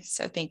today.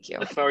 So thank you.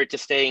 Look forward to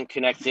staying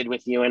connected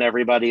with you and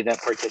everybody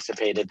that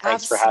participated.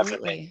 Thanks for having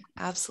me.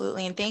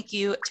 Absolutely. And thank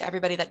you to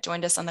everybody that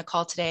joined us on the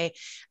call today.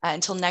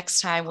 Until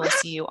next time, we'll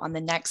see you on the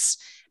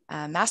next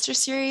Master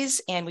Series.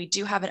 And we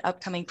do have an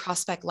upcoming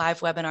Prospect Live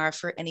webinar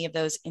for any of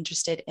those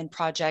interested in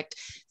Project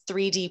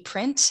 3D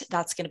Print.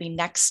 That's going to be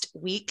next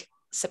week,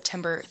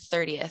 September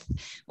 30th.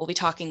 We'll be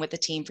talking with the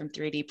team from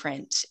 3D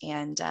Print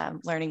and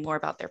learning more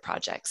about their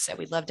projects. So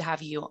we'd love to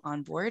have you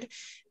on board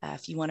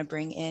if you want to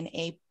bring in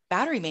a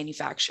battery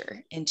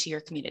manufacturer into your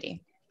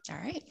community. All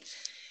right.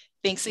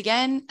 Thanks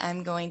again.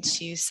 I'm going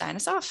to sign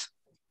us off.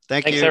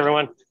 Thanks,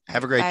 everyone.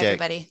 Have a great day. Bye,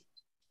 everybody.